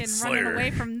 Fucking Slayer. running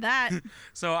away from that.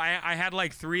 So I had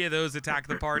like 3 of those attack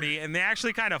the party, and they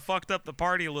actually kind of fucked up the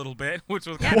party a little bit, which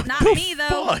was kind Yeah, of not me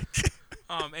though.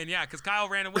 Fuck. and yeah, because Kyle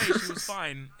ran away, she was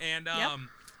fine, and Yep.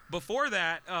 before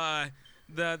that,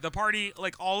 the party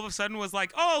like all of a sudden was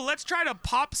like, oh, let's try to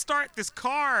pop start this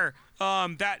car.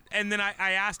 And then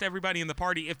I asked everybody in the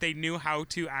party if they knew how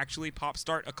to actually pop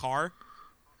start a car.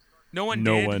 No one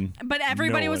No did. one. But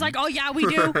everybody No was one. like, "Oh yeah, we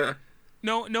do."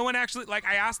 No one actually, like,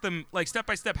 I asked them like step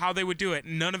by step how they would do it.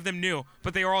 None of them knew,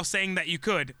 but they were all saying that you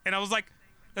could, and I was like,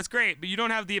 that's great, but you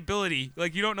don't have the ability,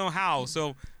 like you don't know how.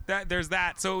 So there's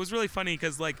that. So it was really funny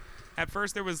because like at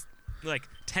first there was like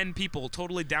 10 people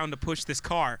totally down to push this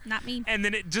car. Not me. And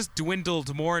then it just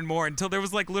dwindled more and more until there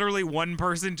was like literally one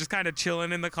person just kind of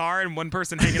chilling in the car and one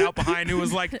person hanging out behind who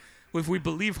was like, if we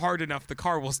believe hard enough, the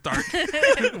car will start.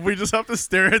 We just have to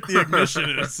stare at the ignition,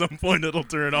 and at some point it'll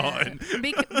turn on.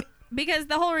 Because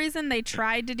the whole reason they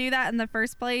tried to do that in the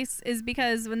first place is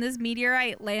because when this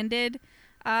meteorite landed,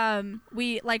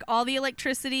 we like all the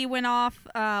electricity went off,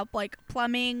 like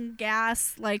plumbing,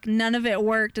 gas, like none of it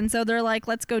worked, and so they're like,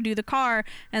 let's go do the car,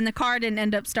 and the car didn't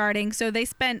end up starting. So they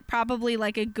spent probably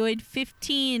like a good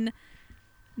 15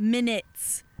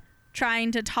 minutes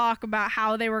trying to talk about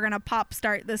how they were gonna pop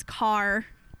start this car.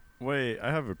 Wait,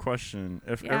 I have a question.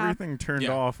 If Yeah. everything turned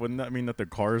Yeah. off, wouldn't that mean that the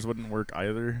cars wouldn't work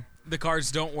either? The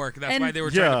cars don't work. That's And- why they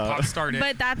were trying Yeah. to pop start it.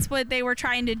 But that's what they were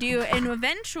trying to do, and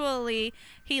eventually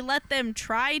he let them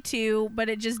try to, but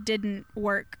it just didn't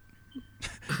work.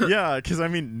 Yeah, because I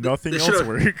mean, nothing they else should've-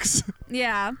 works.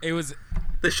 Yeah. it was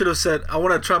They should have said, I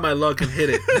want to try my luck and hit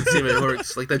it and see if it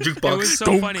works. Like that it was jukebox. so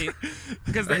Stunk. funny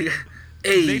because they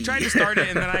Hey. They tried to start it,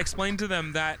 and then I explained to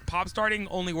them that pop starting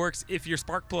only works if your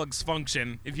spark plugs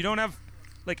function. If you don't have,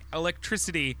 like,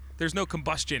 electricity, there's no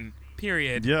combustion,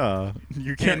 period. Yeah,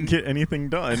 you can't And- get anything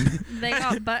done. They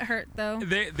got butthurt though.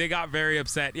 They got very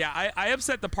upset. Yeah, I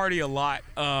upset the party a lot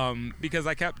because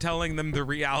I kept telling them the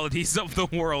realities of the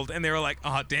world, and they were like,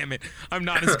 oh, damn it, I'm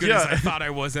not as good as Yeah. I thought I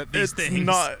was at these It's things.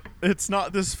 it's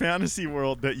not this fantasy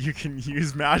world that you can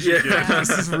use magic Yeah. in. This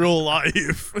is real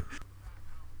life.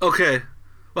 Okay.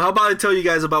 Well, how about I tell you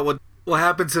guys about what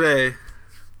happened today?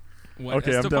 What,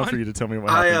 Okay, I'm down Esteban? for you to tell me what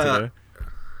I, happened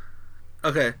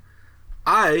today. Okay.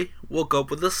 I woke up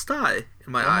with a sty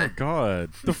in my Oh eye. my god.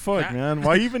 The fuck, That- man?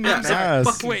 Why even Yeah, even sorry,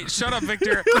 ask? Wait, shut up,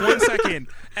 Victor. 1 second.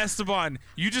 Esteban,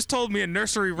 you just told me a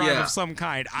nursery rhyme Yeah. of some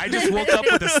kind. I just woke up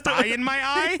with a sty in my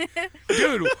eye?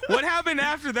 Dude, what happened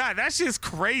after that? That shit's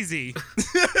crazy.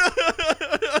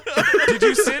 Did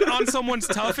you sit on someone's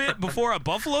tuffet before a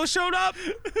buffalo showed up?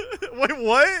 Wait,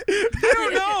 what? I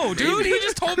don't know, dude. He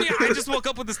just told me I just woke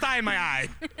up with a sty in my eye.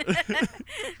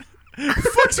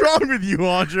 What's wrong with you,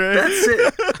 Andre? That's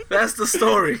it. That's the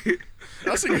story.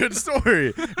 That's a good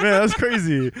story. Man, that's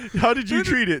crazy. How did you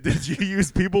treat it? Did you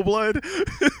use people blood?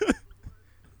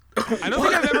 I don't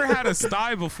think I've ever had a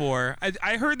sty before.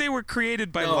 I heard they were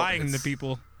created by No, lying to it's-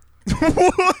 people.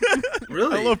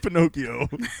 Really? I love Pinocchio.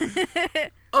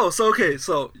 Oh, so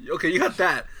you got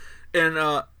that, and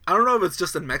I don't know if it's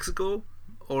just in Mexico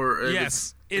or if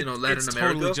Yes, it's, Latin it's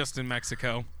America. totally just in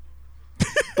Mexico.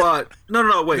 But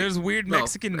no, wait. There's weird No.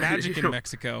 Mexican magic in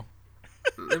Mexico.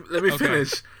 Let me Okay.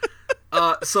 finish.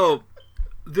 So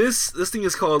this thing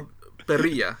is called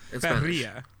perilla in Spanish.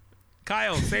 Perilla.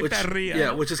 Kyle, say Which, perilla.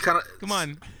 yeah, which is kind of Come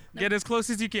on, get as close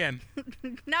as you can.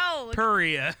 No,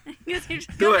 Perilla. because you're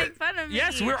just Do gonna it. make fun of me.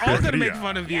 Yes, we're all gonna make Perilla.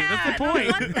 fun of you. Yeah, That's the I don't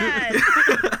point. want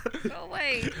that. Go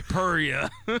away. Puria.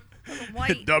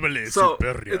 White. Double So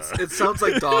superior. it sounds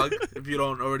like dog. If you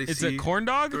don't already It's see a corn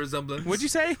dog? the resemblance. What'd you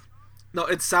say? No,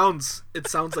 it sounds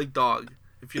like dog.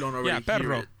 If you don't already Yeah, hear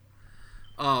perro. it.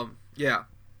 Yeah.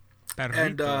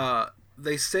 And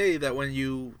they say that when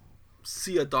you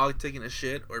see a dog taking a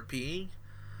shit or peeing,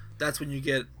 that's when you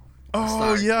get.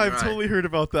 Oh sty yeah, in I've your eye. totally heard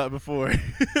about that before.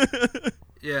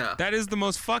 Yeah, That is the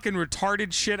most fucking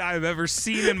retarded shit I've ever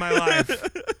seen in my life.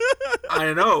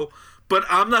 I know, but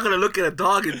I'm not gonna look at a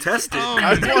dog and test it. Oh,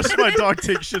 I've watched my dog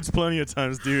take shits plenty of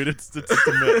times, dude. It's just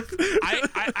a myth.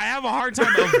 I have a hard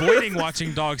time avoiding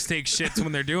watching dogs take shits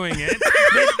when they're doing it.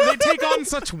 They take on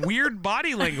such weird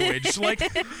body language. Like,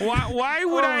 why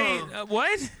would I?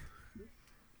 What?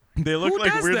 They look Who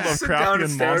like does weird that? Sit down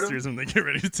and Lovecraftian stare at 'em. monsters when they get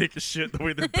ready to take a shit. The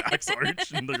way their backs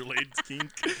arch and their legs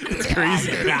kink. It's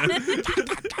crazy, man.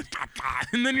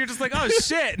 And then you're just like, oh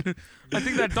shit! I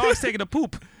think that dog's taking a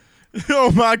poop.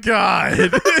 Oh my god.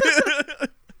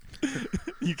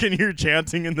 You can hear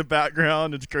chanting in the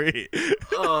background. It's great.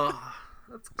 Oh,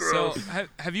 that's So, gross.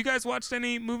 have you guys watched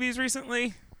any movies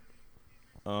recently?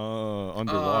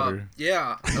 Underwater.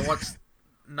 Yeah, I watched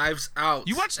Knives Out.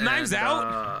 You watched Knives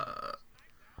Out?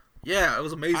 Yeah, it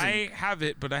was amazing. I have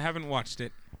it, but I haven't watched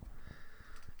it.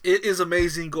 It is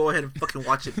amazing. Go ahead and fucking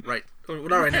watch it right. Well,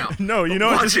 not right now. No, you know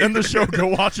what? Watch Just it. end the show. Go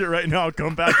watch it right now.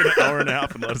 Come back in an hour and a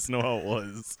half and let us know how it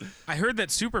was. I heard that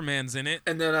Superman's in it.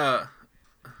 And then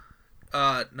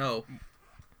no,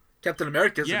 Captain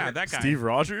America's in Yeah, it. that guy. Steve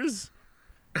Rogers?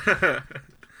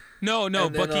 No, And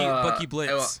then, Bucky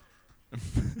Blitz.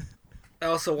 I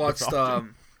also watched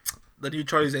Falcon. the new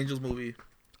Charlie's Angels movie.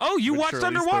 Oh, you With watched Charlize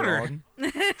Underwater. Theron?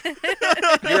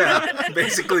 Yeah,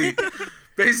 basically.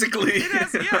 It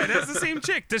has the same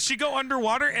chick. Does she go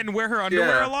underwater and wear her underwear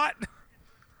Yeah. a lot?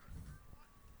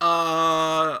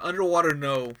 Underwater,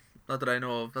 no, not that I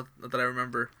know of, not that I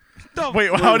remember. The Wait,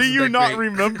 It how do wasn't you that not great.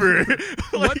 remember?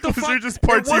 Like, the was there fuck? just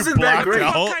parts It wasn't you that blacked great.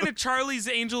 out? What kind of Charlie's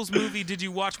Angels movie did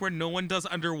you watch where no one does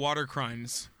underwater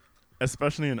crimes?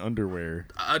 Especially in underwear.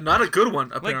 Not a good one,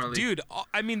 Like, apparently. dude,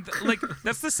 I mean, like,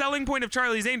 that's the selling point of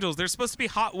Charlie's Angels. They're supposed to be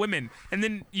hot women, and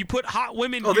then you put hot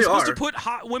women. Oh, you're they supposed are. to put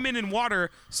hot women in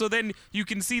water, so then you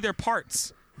can see their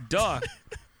parts. Duh.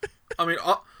 I mean,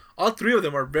 all three of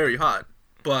them are very hot,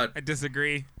 but I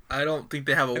disagree. I don't think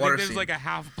they have a I water think there's scene. like a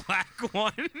half black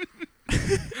one.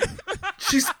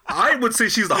 I would say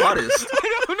she's the hottest.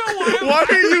 I don't know why. Why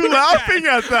are you laughing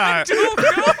at that? I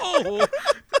don't know.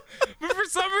 But for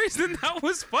some reason, that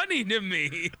was funny to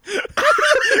me.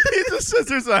 He just says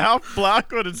there's a half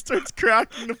black one and starts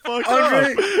cracking the fuck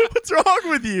Andre, up. What's wrong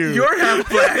with you? You're half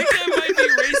I black. think I might be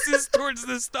racist towards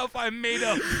the stuff I made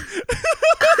up.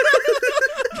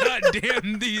 God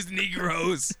damn these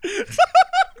Negroes.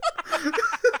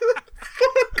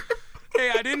 Hey,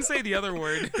 I didn't say the other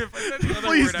word. If I said the other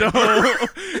Please word, don't.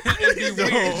 it'd be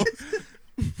weird.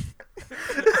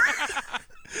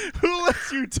 Who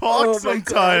lets you talk Oh my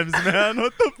sometimes, man?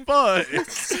 What the fuck?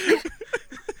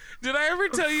 Did I ever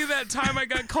tell you that time I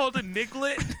got called a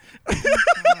niglet?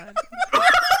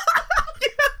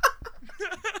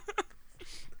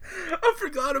 I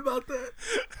forgot about that.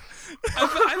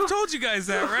 I've told you guys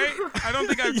that, right? I don't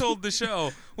think I've told the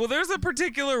show. Well, there's a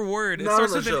particular word. It Not on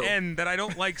starts the with an show. N that I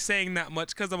don't like saying that much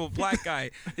because I'm a black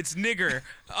guy. It's nigger.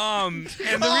 And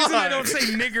the reason I don't say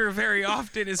nigger very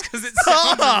often is because it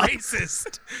sounds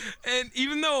racist. And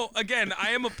even though, again,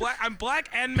 I'm black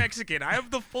and Mexican. I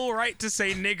have the full right to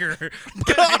say nigger,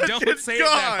 but I don't say it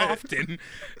that God. often.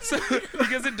 So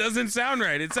because it doesn't sound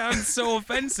right. It sounds so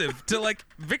offensive to like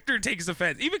Victor takes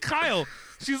offense. Even Kyle.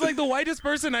 She's like the whitest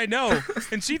person I know,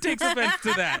 and she takes offense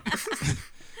to that.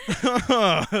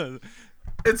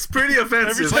 It's pretty Every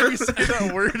offensive. time you say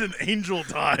that word, an angel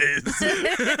dies.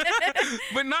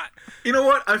 But not. You know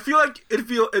what? I feel like it'd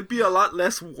be a lot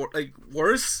less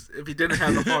worse if he didn't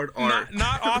have the hard R.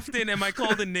 Not often am I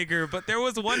called a nigger, but there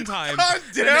was one time God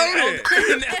when damn it!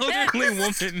 an elderly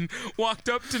woman walked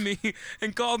up to me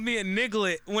and called me a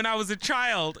niglet when I was a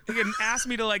child and asked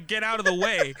me to like get out of the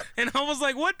way, and I was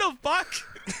like, "What the fuck?"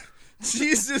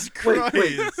 Jesus Wait, Christ.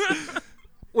 wait.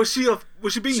 Was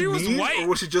she being She was mean, white. or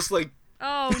was she just like?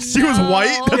 Oh, She was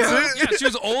white? That's Yeah. it? Yeah, she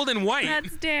was old and white.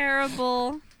 That's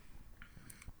terrible.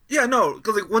 Yeah, no,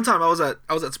 because like one time I was at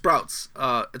Sprouts.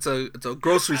 It's a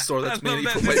grocery store that's I love mainly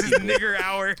that for white this is people, nigger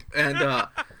hour. and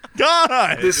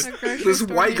God! this A grocery this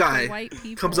store white made for guy white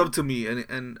people. comes up to me,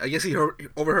 and I guess he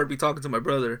overheard me talking to my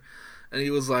brother, and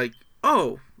he was like,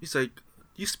 "Oh," he's like,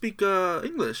 "You speak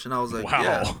English?" And I was like, Wow.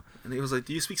 "Yeah." And he was like,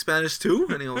 "Do you speak Spanish too?"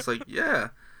 And he was like, "Yeah."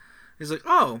 He's like,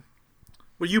 "Oh,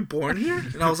 were you born here?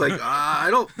 And I was like, I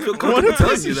don't feel What comfortable a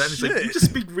telling piece you of that. And he's like, shit. you just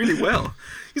speak really well.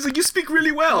 He's like, you speak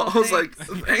really well. Oh, I was like,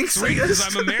 thanks, I Sweet, because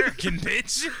guess. I'm American,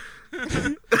 bitch.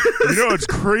 It's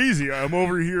crazy. I'm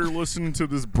over here listening to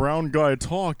this brown guy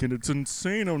talk, and it's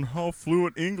insane on how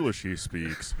fluent English he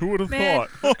speaks. Who would have Man,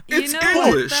 thought? you It's know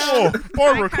English. What, Oh,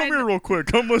 Barbara, I come kinda- here real quick.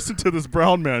 Come listen to this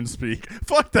brown man speak.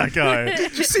 Fuck that guy.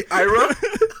 Did you see Ira?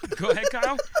 Go ahead,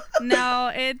 Kyle. No,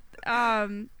 it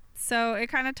so it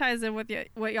kind of ties in with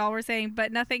what y'all were saying,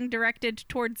 but nothing directed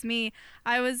towards me.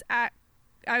 I was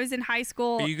in high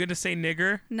school. Are you gonna say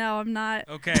nigger? No, I'm not.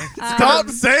 Okay. Stop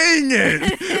saying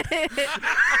it.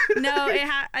 No,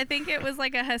 I think it was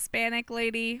like a Hispanic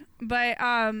lady, but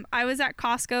I was at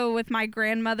Costco with my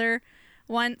grandmother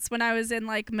once when I was in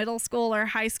like middle school or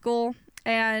high school,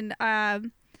 and I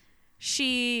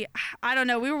don't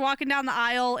know, we were walking down the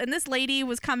aisle and this lady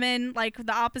was coming like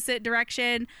the opposite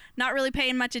direction, not really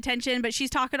paying much attention, but she's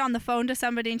talking on the phone to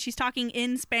somebody and she's talking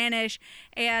in Spanish,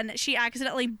 and she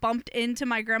accidentally bumped into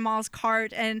my grandma's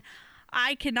cart, and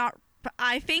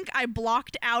I think I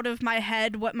blocked out of my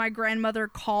head what my grandmother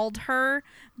called her,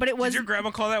 but it Did was your grandma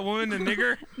call that woman a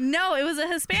nigger? no, it was a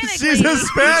Hispanic She's lady.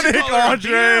 Hispanic, Did you call her a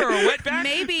beer or Andre. a wetback?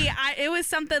 Maybe it was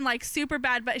something like super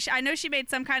bad, but I know she made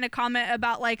some kind of comment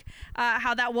about like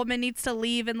how that woman needs to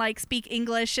leave and like speak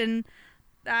English, and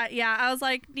yeah, I was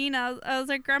like, I was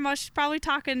like, Grandma, she's probably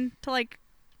talking to like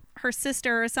her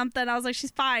sister or something. I was like,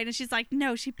 she's fine, and she's like,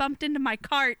 no, she bumped into my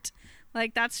cart.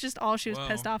 Like that's just all she was Whoa.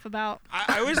 pissed off about.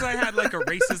 I wish I had like a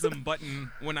racism button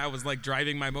when I was like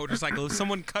driving my motorcycle. If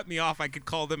someone cut me off, I could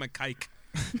call them a kike.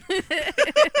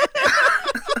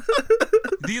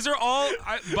 These are all,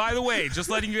 by the way, just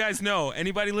letting you guys know,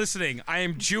 anybody listening, I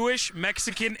am Jewish,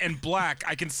 Mexican, and black.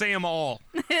 I can say them all.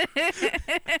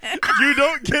 You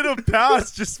don't get a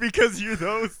pass just because you're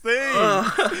those things.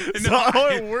 That's not how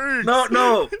it works.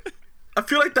 No. I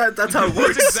feel like that's how it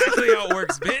works. That's exactly how it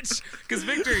works, bitch. Because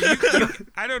Victor, you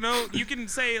I don't know, you can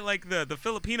say like the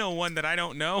Filipino one that I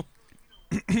don't know.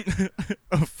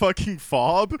 A fucking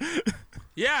fob.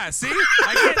 Yeah, see?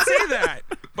 I can't say that.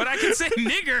 But I can say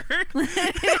nigger.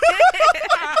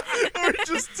 We're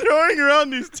just throwing around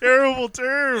these terrible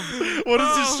terms. What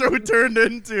has this show turned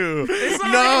into?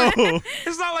 not No.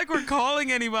 It's not like we're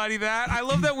calling anybody that. I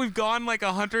love that we've gone like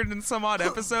 100 and some odd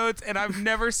episodes, and I've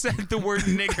never said the word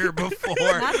nigger before.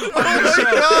 Oh my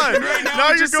god. Right now, Now I'm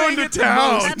you're just going saying to it the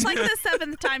town. most. That's like the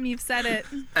 7th time you've said it.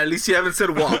 At least you haven't said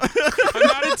walk. I'm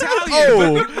not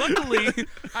Italian, but luckily,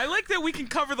 I like that we can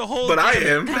cover the whole But I gamut.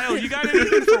 am. Kyle, you got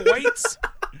anything for whites?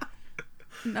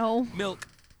 No. Milk.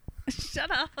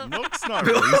 Shut up. Milk's not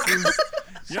racist.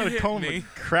 You gotta She call hit them me.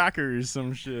 crackers,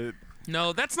 some shit.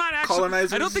 No, that's not actually.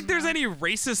 Colonizers? I don't think there's any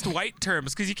racist white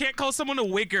terms because you can't call someone a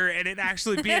wigger and it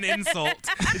actually be an insult.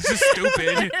 It's just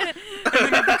stupid. And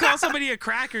then if you call somebody a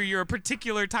cracker, you're a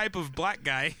particular type of black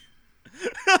guy.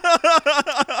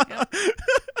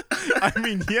 I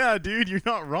mean, yeah, dude, you're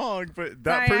not wrong, but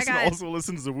that Sorry, I person got- also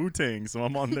listens to Wu-Tang, so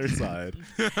I'm on their side.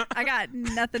 I got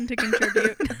nothing to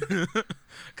contribute.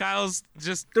 Kyle's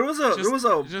just There was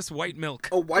a just white milk.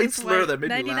 white It's slur like that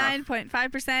made me laugh.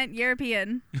 99.5%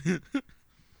 European.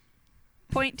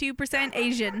 0.2%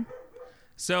 Asian.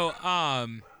 So, oh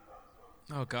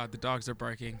god, the dogs are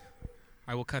barking.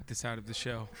 I will cut this out of the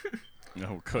show.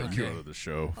 No, cut you Okay. out of the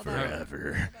show on.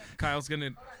 forever. Kyle's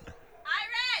gonna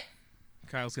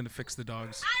fix the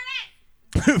dogs.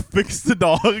 Fix the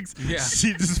dogs. Yeah,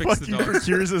 She just fix the fucking dogs.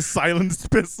 procures a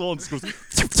silenced pistol and just goes.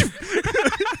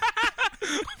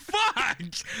 Fuck!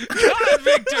 God,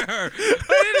 Victor!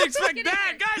 I didn't expect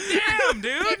that. God damn,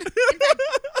 dude!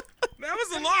 That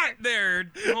was a lot there,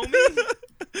 homie.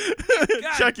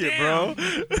 God Check it, bro.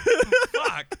 damn.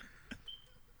 Fuck.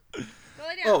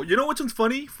 Oh, you know which one's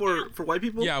funny for white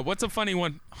people? Yeah, what's a funny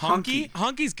one? Honky?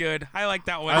 Honky's good. I like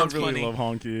that one. I That's really funny. love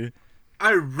Honky.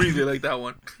 I really like that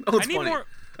one. Oh, it's I need funny. more.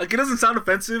 Like it doesn't sound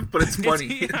offensive, but it's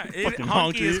funny. Fucking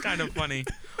honky honky. is kind of funny.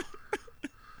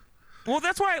 Well,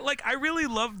 that's why, like, I really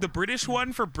love the British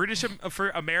one for for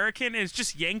American. It's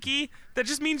just Yankee. That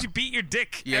just means you beat your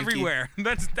dick Yankee. everywhere.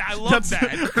 I love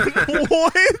that.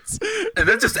 What? And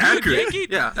that's just accurate. Yankee,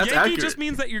 yeah, that's Yankee accurate. just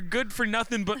means that you're good for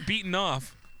nothing but beaten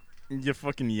off. You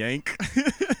fucking yank.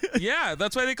 Yeah,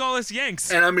 that's why they call us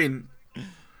Yanks. And I mean,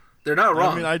 they're not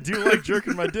wrong. I mean, I do like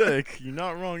jerking my dick. You're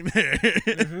not wrong there.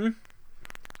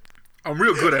 I'm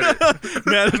real good at it.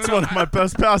 Man, it's one of my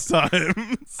best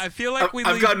pastimes. I feel like we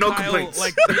I've leave got no Kyle complaints.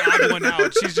 like the odd one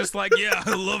out. She's just like, yeah,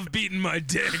 I love beating my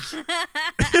dick.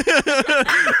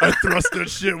 I thrust that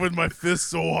shit with my fist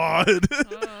so hard.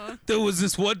 There was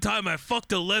this one time I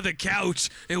fucked a leather couch.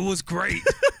 It was great.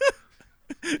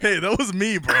 Hey, that was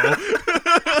me, bro.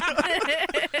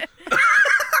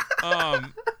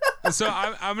 So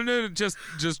I'm gonna just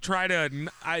try to.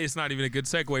 It's not even a good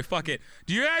segue. Fuck it.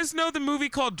 Do you guys know the movie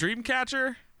called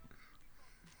Dreamcatcher?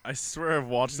 I swear I've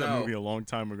watched that No. movie a long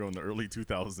time ago in the early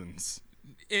 2000s.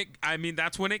 I mean,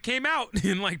 that's when it came out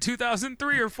in like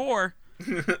 2003 or 4.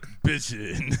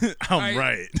 Bitchin'. I'm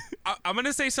right. I'm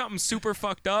gonna say something super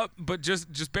fucked up, but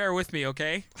just bear with me,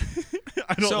 okay?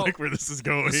 I don't So- like where this is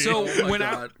going. So Oh my when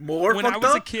God. More when I fucked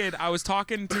was a up? kid, I was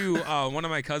talking to one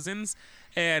of my cousins,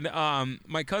 and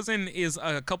my cousin is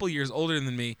a couple years older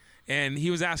than me, and he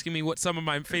was asking me what some of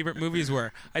my favorite movies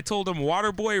were. I told him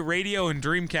Waterboy, Radio, and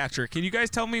Dreamcatcher. Can you guys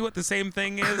tell me what the same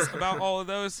thing is about all of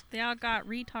those? They all got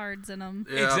retards in them.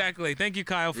 Yeah. Exactly. Thank you,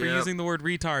 Kyle, for Yeah. using the word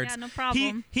retards. Yeah, no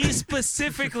problem. He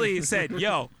specifically said,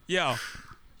 yo,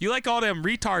 you like all them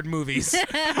retard movies.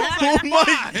 Oh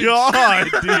my god,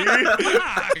 dude.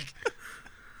 Fuck.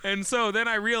 And so then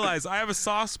I realized I have a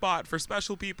soft spot for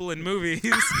special people in movies,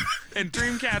 and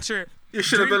Dreamcatcher. You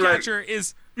should have been like- Dreamcatcher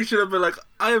is You should have been like,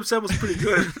 I Am Sam was pretty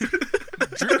good.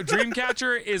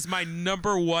 Dreamcatcher is my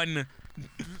number one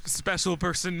special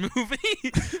person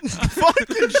movie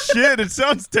Fucking shit. It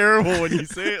sounds terrible when you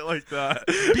say it like that.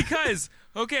 because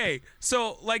okay,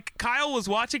 so like Kyle was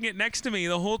watching it next to me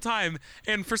the whole time,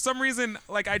 and for some reason,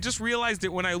 like I just realized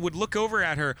it when I would look over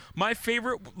at her. My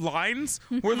favorite lines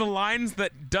were the lines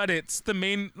that Duddits, the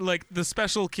main, like the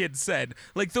special kid, said.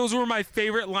 Like those were my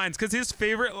favorite lines because his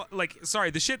favorite, like,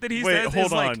 sorry, the shit that he Wait, says hold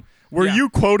is on. like. Were Yeah. you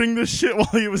quoting this shit while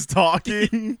he was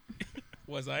talking?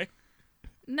 Was I?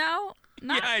 No,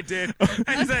 not Yeah, I did. a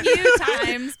I said- few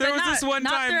times. There but was not, this one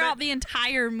not time throughout that- the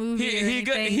entire movie. or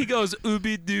anything. he goes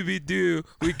ooby dooby doo.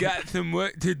 We got some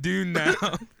work to do now.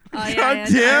 Oh, yeah, God yeah,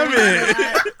 damn I remember it.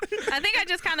 that. I think I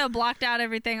just kind of blocked out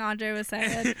everything Andre was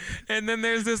saying. And then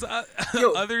there's this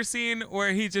Yo. other scene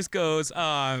where he just goes,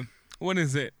 what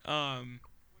is it?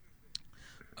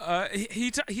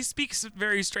 He speaks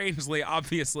very strangely,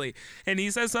 obviously, and he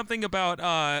says something about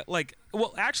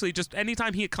actually, just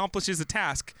anytime he accomplishes a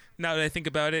task. Now that I think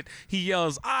about it, he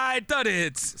yells, "I done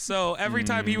it!" So every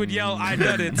time he would yell, "I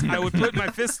done it," I would put my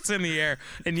fists in the air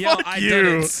and yell, Fuck "I you. done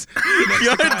it!"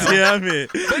 God damn it.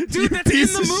 But dude, You that's in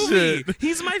piece the of movie. shit.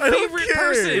 He's my I don't favorite care.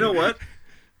 person. You know what?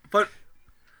 But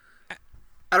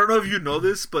I don't know if you know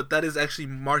this, but that is actually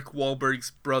Mark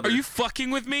Wahlberg's brother. Are you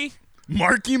fucking with me?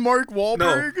 Marky Mark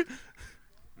Wahlberg?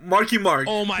 Marky Mark?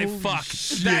 Oh my Holy fuck!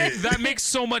 shit. That makes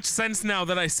so much sense now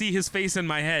that I see his face in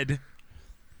my head.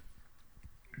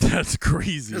 That's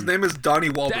crazy. His name is Donnie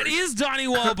Wahlberg. That is Donnie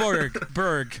Wahlberg.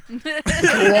 Berg.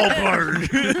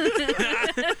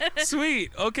 Wahlberg.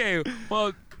 Sweet. Okay.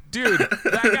 Well, dude,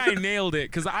 that guy nailed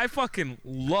it because I fucking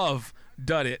love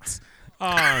Duddits.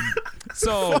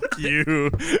 So You.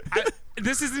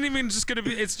 this isn't even just gonna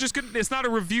be. It's just gonna. It's not a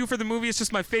review for the movie. It's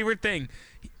just my favorite thing.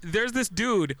 There's this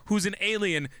dude who's an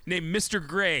alien named Mr.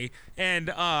 Gray, and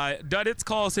Duddits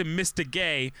calls him Mr.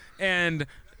 Gay, and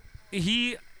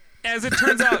he, as it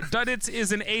turns out, Duddits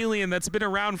is an alien that's been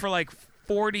around for like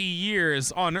 40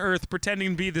 years on Earth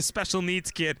pretending to be the special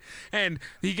needs kid, and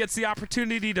he gets the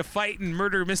opportunity to fight and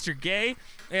murder Mr. Gay,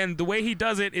 and the way he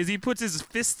does it is he puts his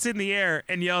fists in the air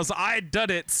and yells, "I done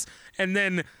it," and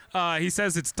then he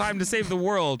says it's time to save the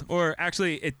world, or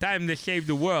actually it's time to save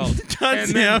the world. God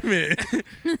and damn then, it.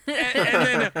 and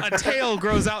then a tail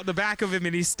grows out the back of him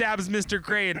and he stabs Mr.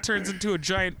 Gray and turns into a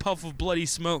giant puff of bloody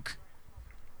smoke.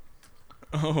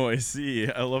 Oh, I see.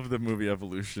 I love the movie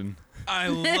Evolution. I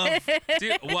love,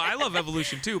 dude, well, I love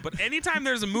Evolution too. But anytime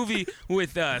there's a movie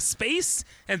with space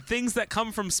and things that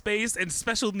come from space and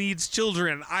special needs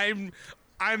children, I'm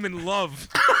in love.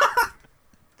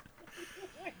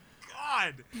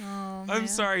 God, Oh, I'm man.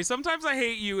 sorry. Sometimes I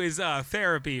hate you is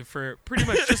therapy for pretty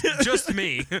much just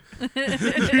me.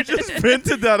 You just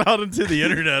vented that out into the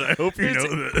internet. I hope you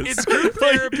know this. It's group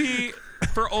therapy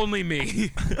for only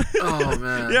me. Oh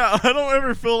man. Yeah, I don't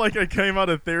ever feel like I came out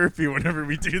of therapy whenever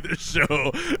we do this show.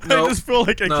 I No, just feel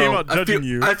like I No, came out judging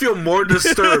you. I feel more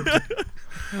disturbed.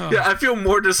 Yeah, I feel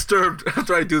more disturbed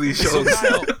after I do these So shows.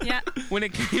 Kyle, Yeah. when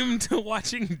it came to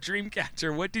watching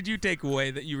Dreamcatcher, what did you take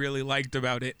away that you really liked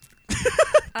about it?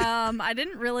 I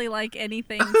didn't really like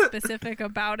anything specific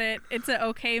about it. It's an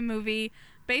okay movie.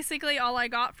 Basically, all I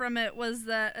got from it was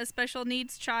that a special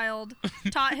needs child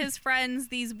taught his friends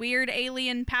these weird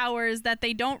alien powers that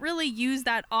they don't really use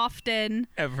that often,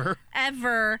 Ever.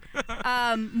 ever.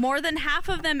 More than half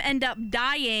of them end up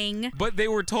dying, But they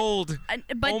were told,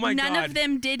 but oh my none God. of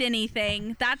them did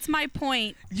anything. That's my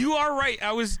point. you are right.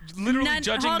 I was literally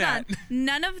judging hold that. on.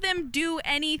 None of them do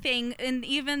anything, and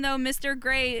even though Mr.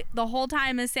 Gray the whole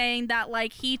time is saying that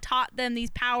like he taught them these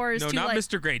powers No, to not like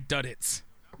Mr. Gray. Duddits.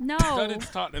 no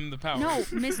Duddits taught him the power. no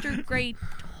Mr. Gray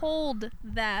told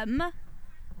them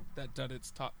That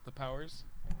Duddits taught the powers.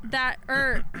 that,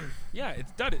 Yeah,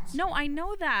 it's Duddits. no, I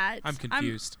know that. I'm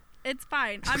confused. It's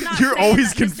fine. I'm not. You're saying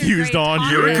always that Mr. confused, Gray taught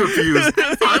Andre. them. You're confused.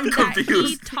 I'm I'm saying that he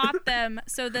confused. taught them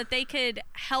so that they could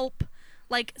help,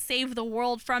 like, save the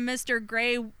world from Mr.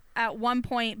 Gray at one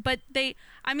point. But they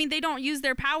don't use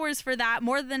their powers for that.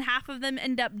 More than half of them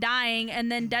end up dying,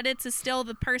 and then Duddits is still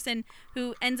the person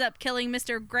who ends up killing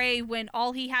Mr. Gray when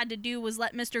all he had to do was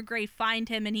let Mr. Gray find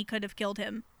him, and he could have killed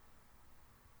him.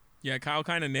 Yeah, Kyle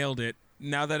kind of nailed it.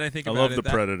 Now that I think I about love it, the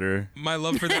Predator. my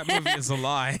love for that movie is a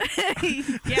lie.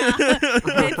 Yeah,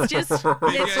 it's just love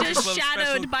shadowed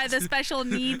special- by the special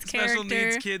needs Special character.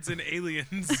 needs kids and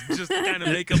aliens just kind of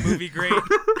make a movie great.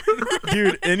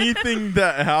 Dude, anything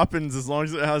that happens, as long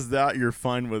as it has that, you're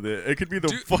fine with it. It could be the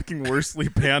Dude. fucking worstly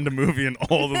panda movie in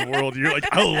all the world. You're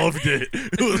like, I loved it.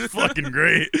 It was fucking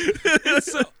great.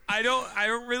 So I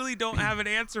don't have an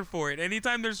answer for it.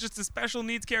 Anytime there's just a special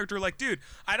needs character, like, dude,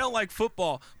 I don't like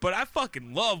football, but I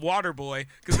fucking love Waterboy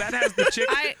because that has the chick.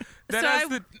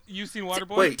 You've seen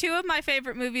Waterboy? Wait. Two of my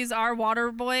favorite movies are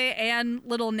Waterboy and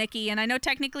Little Nicky, and I know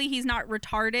technically he's not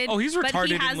retarded. Oh, he's but he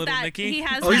retarded in has Little that, Nicky? He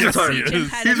has Oh, he's that retarded. speech He's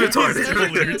impediment. retarded. Those are Totally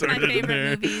two of my retarded in favorite there.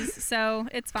 movies, so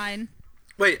it's fine.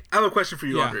 Wait, I have a question for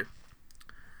you, Yeah. Andre.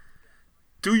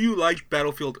 Do you like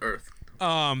Battlefield Earth?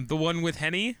 The one with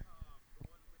Henny.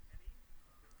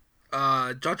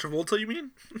 John Travolta, you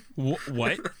mean?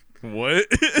 What? What?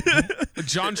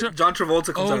 John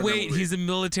Travolta comes out Oh in that wait, movie. he's a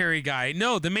military guy.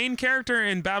 No, the main character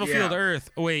in Battlefield Yeah. Earth.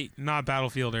 Oh, wait, not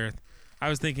Battlefield Earth. I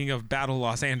was thinking of Battle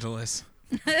Los Angeles.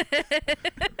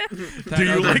 Do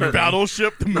you like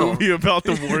Battleship, the No. movie about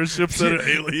the warships that are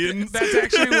aliens? That's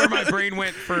actually where my brain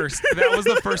went first. That was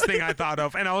the first thing I thought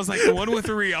of, and I was like, the one with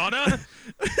Rihanna.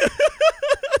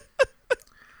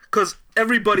 Because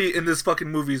everybody in this fucking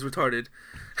movie is retarded.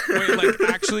 Wait, like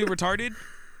actually retarded?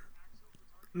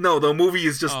 No, the movie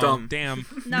is just Oh, dumb. damn.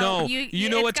 No, you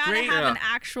know what's it's gotta great? have Yeah. an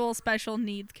actual special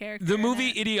needs character. The in movie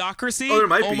it. Idiocracy. Oh, there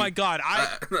might be. my god,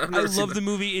 I've I never seen love that. the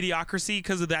movie Idiocracy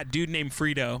because of that dude named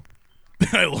Frito.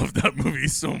 I love that movie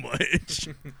so much.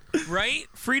 Right?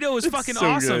 Frito is fucking so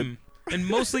awesome, and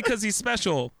mostly because he's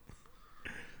special.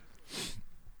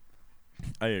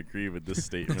 I agree with this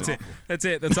statement. That's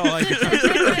it. That's all I got.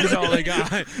 That's all I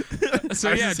got. So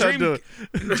I yeah, just had to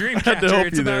Dreamcatcher. help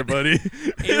It's you there, about buddy.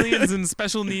 aliens and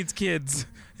special needs kids,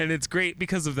 and it's great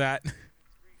because of that.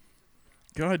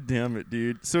 God damn it,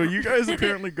 dude. So you guys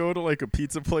apparently go to like a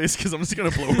pizza place because I'm just going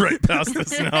to blow right past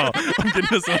this now. I'm getting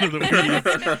this out of the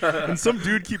weeds. And some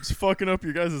dude keeps fucking up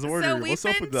your guys' order. So What's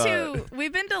up with that?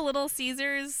 we've been to Little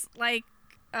Caesars like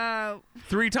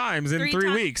 3 times in 3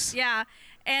 times. weeks. Yeah,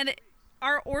 and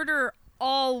our order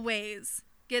always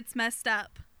gets messed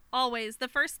up. Always. The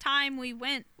first time we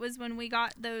went was when we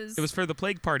got those. It was for the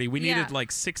plague party. We Yeah. needed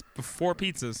like 4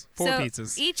 pizzas. 4 so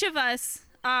pizzas. Each of us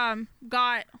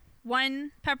got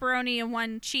 1 pepperoni and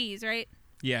 1 cheese, right?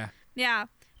 Yeah. Yeah,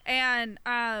 and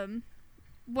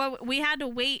we had to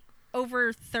wait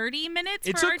over 30 minutes.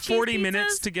 It for our took cheese 40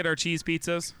 minutes pizzas, to get our cheese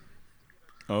pizzas.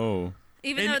 Oh.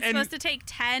 even and- though it's and- supposed to take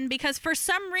 10, because for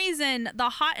some reason the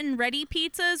hot and ready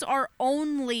pizzas are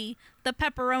only the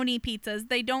pepperoni pizzas.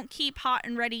 They don't keep hot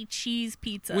and ready cheese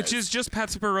pizzas. Which is just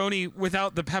pepperoni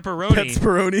without the pepperoni.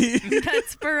 Pepperoni.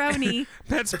 pepperoni.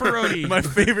 Pepperoni. My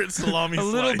favorite salami A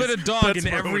little slice. bit of dog in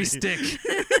every Pepperoni.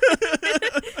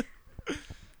 stick.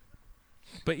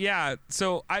 But yeah,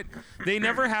 so they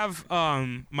never have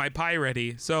my pie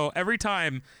ready. So every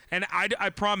time, and I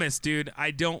promise, dude, I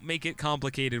don't make it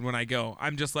complicated when I go.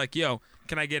 I'm just like, yo,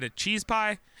 can I get a cheese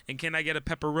pie and can I get a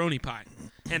pepperoni pie?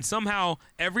 And somehow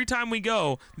every time we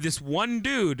go, this one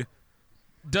dude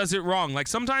does it wrong. Like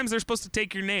sometimes they're supposed to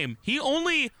take your name. He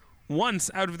only once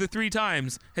out of the 3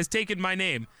 times has taken my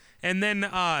name. And then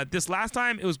this last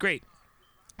time it was great.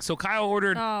 So Kyle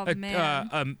ordered Oh, a man.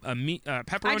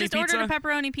 pepperoni I just pizza. ordered a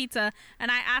pepperoni pizza,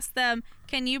 and I asked them,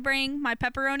 can you bring my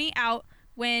pepperoni out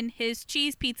when his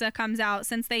cheese pizza comes out,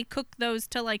 since they cook those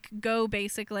to like go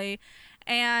basically.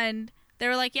 And they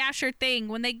were like, yeah, sure thing.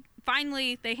 When they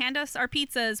hand us our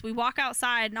pizzas, we walk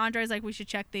outside, and Andre's like, we should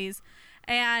check these.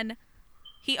 And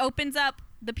he opens up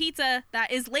the pizza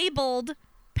that is labeled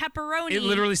pepperoni. It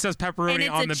literally says and pepperoni it's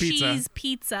on a the pizza. cheese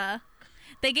pizza.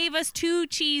 They gave us 2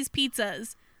 cheese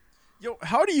pizzas. Yo,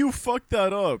 how do you fuck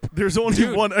that up? There's only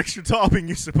Dude. one extra topping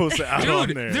you're supposed to add on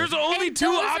Dude, there. there's only And 2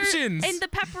 those are- options. and the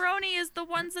pepperoni is the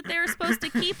ones that they're supposed to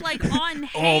keep like on hand.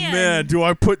 Oh man, do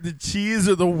I put the cheese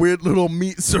or the weird little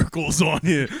meat circles on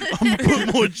it? I'm gonna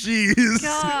put more cheese.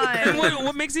 God. And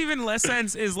what makes even less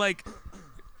sense is like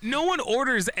no one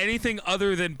orders anything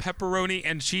other than pepperoni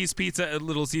and cheese pizza at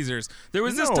Little Caesars. There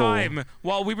was this No. time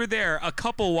while we were there, a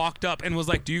couple walked up and was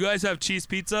like, "Do you guys have cheese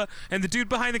pizza?" And the dude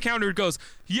behind the counter goes,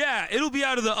 "Yeah, it'll be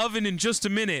out of the oven in just a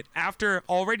minute." After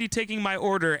already taking my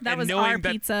order That and was knowing our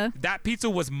that pizza. that pizza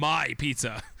was my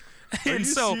pizza. Are And you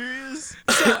so, serious?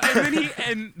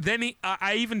 and then he,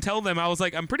 I even tell them, I was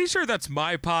like, "I'm pretty sure that's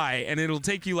my pie, and it'll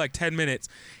take you like 10 minutes."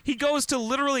 He goes to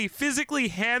literally physically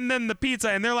hand them the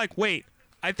pizza, and they're like, "Wait,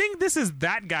 I think this is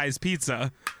that guy's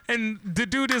pizza." And the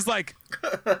dude is like,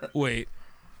 "Wait,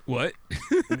 what?"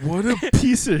 What a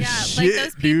piece of Yeah, shit, like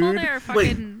those people dude. there are Wait.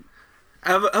 fucking.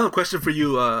 I have a question for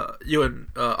you, you and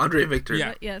Andre and Victor.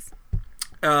 Yeah. Yes.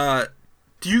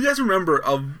 Do you guys remember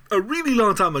a really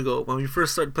long time ago when we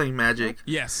first started playing Magic?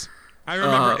 Yes, I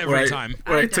remember where every I- time.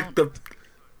 Where I I took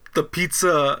the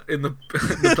pizza in the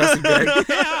plastic bag.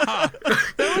 Yeah,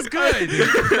 that was good.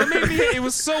 That made me, it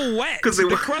was so wet. 'Cause The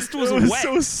it wa- crust was It was wet.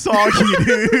 so soggy,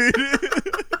 dude.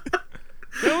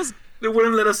 That was They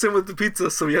wouldn't let us in with the pizza,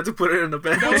 so we had to put it in a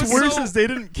bag. That What's was worse so- is they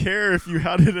didn't care if you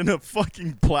had it in a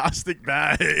fucking plastic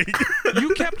bag.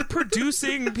 You kept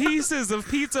producing pieces of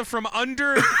pizza from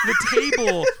under the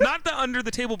table. Not the under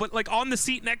the table, but like on the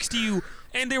seat next to you.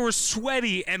 And they were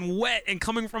sweaty and wet and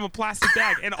coming from a plastic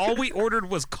bag. And all we ordered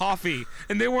was coffee.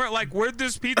 And they weren't like, "Where'd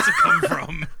this pizza come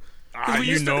from?" we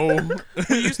you used to- know.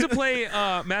 We used to play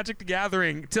Magic the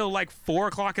Gathering till like 4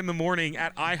 o'clock in the morning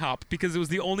at IHOP because it was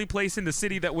the only place in the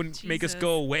city that wouldn't make us Jesus.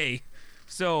 go away.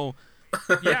 So,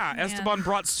 yeah, Esteban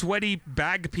brought sweaty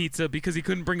bag pizza because he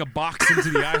couldn't bring a box into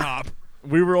the IHOP.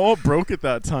 We were all broke at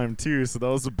that time too, so that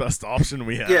was the best option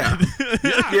we had. Yeah.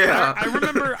 Yeah. I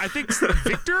remember, I think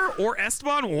Victor or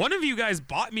Esteban, one of you guys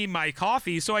bought me my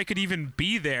coffee so I could even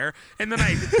be there, and then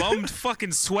I bummed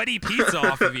fucking sweaty pizza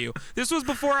off of you. This was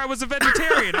before I was a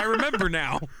vegetarian. I remember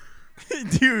now.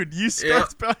 Dude, you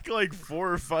stuffed back like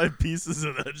 4 or 5 pieces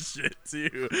of that shit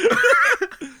too.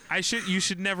 You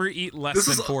should never eat less This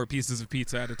than is- 4 pieces of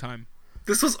pizza at a time.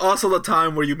 This was also the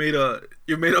time where you made a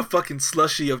fucking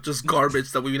slushy of just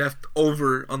garbage that we left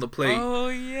over on the plate Oh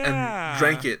and yeah,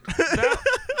 drank it.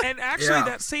 And actually, Yeah.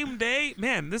 that same day,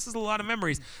 man, this is a lot of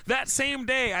memories. That same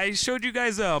day, I showed you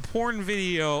guys a porn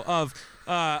video of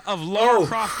Lara Oh,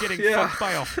 Croft getting yeah. fucked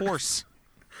by a horse.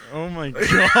 Oh my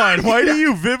god, why do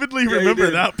you vividly you remember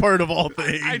did. that part of all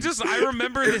things? I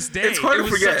remember this day. It's hard it to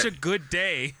was forget. such a good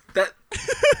day.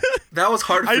 That was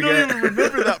hard to I forget. don't even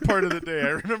remember that part of the day. I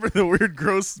remember the weird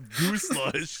gross goose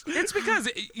slush. It's because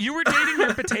you were dating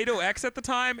your potato ex at the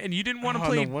time, and you didn't want to Oh,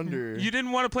 play. no wonder. You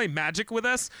didn't want to play Magic with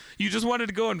us. You just wanted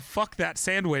to go and fuck that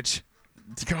sandwich.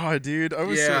 God, dude, I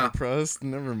was so Yeah. depressed.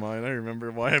 Never mind. I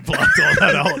remember why I blocked all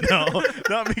that out now.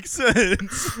 That makes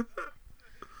sense.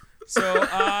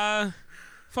 So,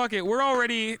 fuck it. We're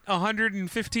already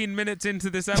 115 minutes into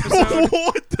this episode.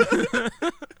 What the?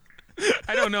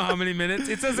 I don't know how many minutes.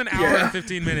 It says an hour Yeah. and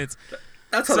 15 minutes.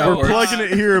 That's how So- that We're works. plugging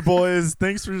it here, boys.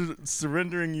 Thanks for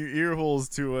surrendering your ear holes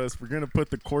to us. We're going to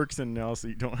put the corks in now so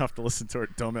you don't have to listen to our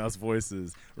dumbass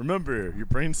voices. Remember, your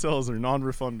brain cells are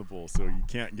non-refundable, so you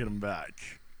can't get them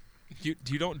back. You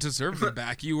don't deserve them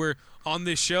back. You were on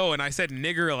this show, and I said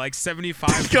nigger like 75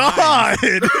 times. God!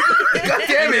 God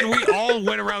damn And it! then we all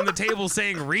went around the table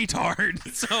saying retard.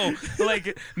 So,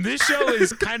 like, this show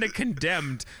is kind of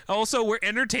condemned. Also, we're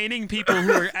entertaining people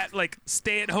who are at, like,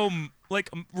 stay-at-home. Like,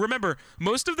 remember,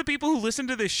 most of the people who listen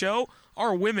to this show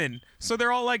are women. So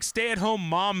they're all, like, stay-at-home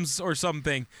moms or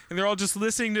something. And they're all just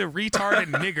listening to retard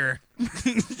and nigger.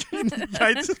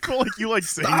 I just feel like you like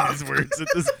saying these words at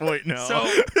this point now. So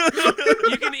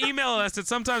you can email us at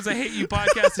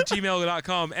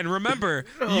sometimesahateyoupodcast@gmail.com. And remember,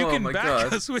 you Oh can my back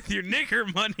God. us with your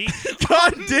nigger money.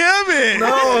 God damn it!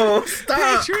 No,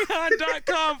 stop!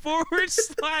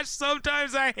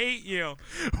 Patreon.com/sometimes I hate you.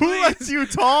 Who lets you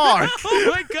talk?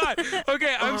 Oh my god.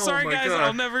 Okay, I'm Oh sorry my guys. God.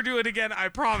 I'll never do it again. I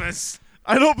promise.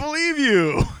 I don't believe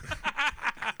you.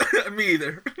 Me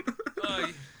either.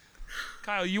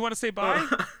 Kyle, you want to say bye?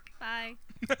 Bye.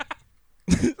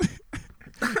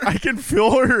 I can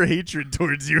feel her hatred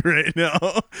towards you right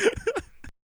now.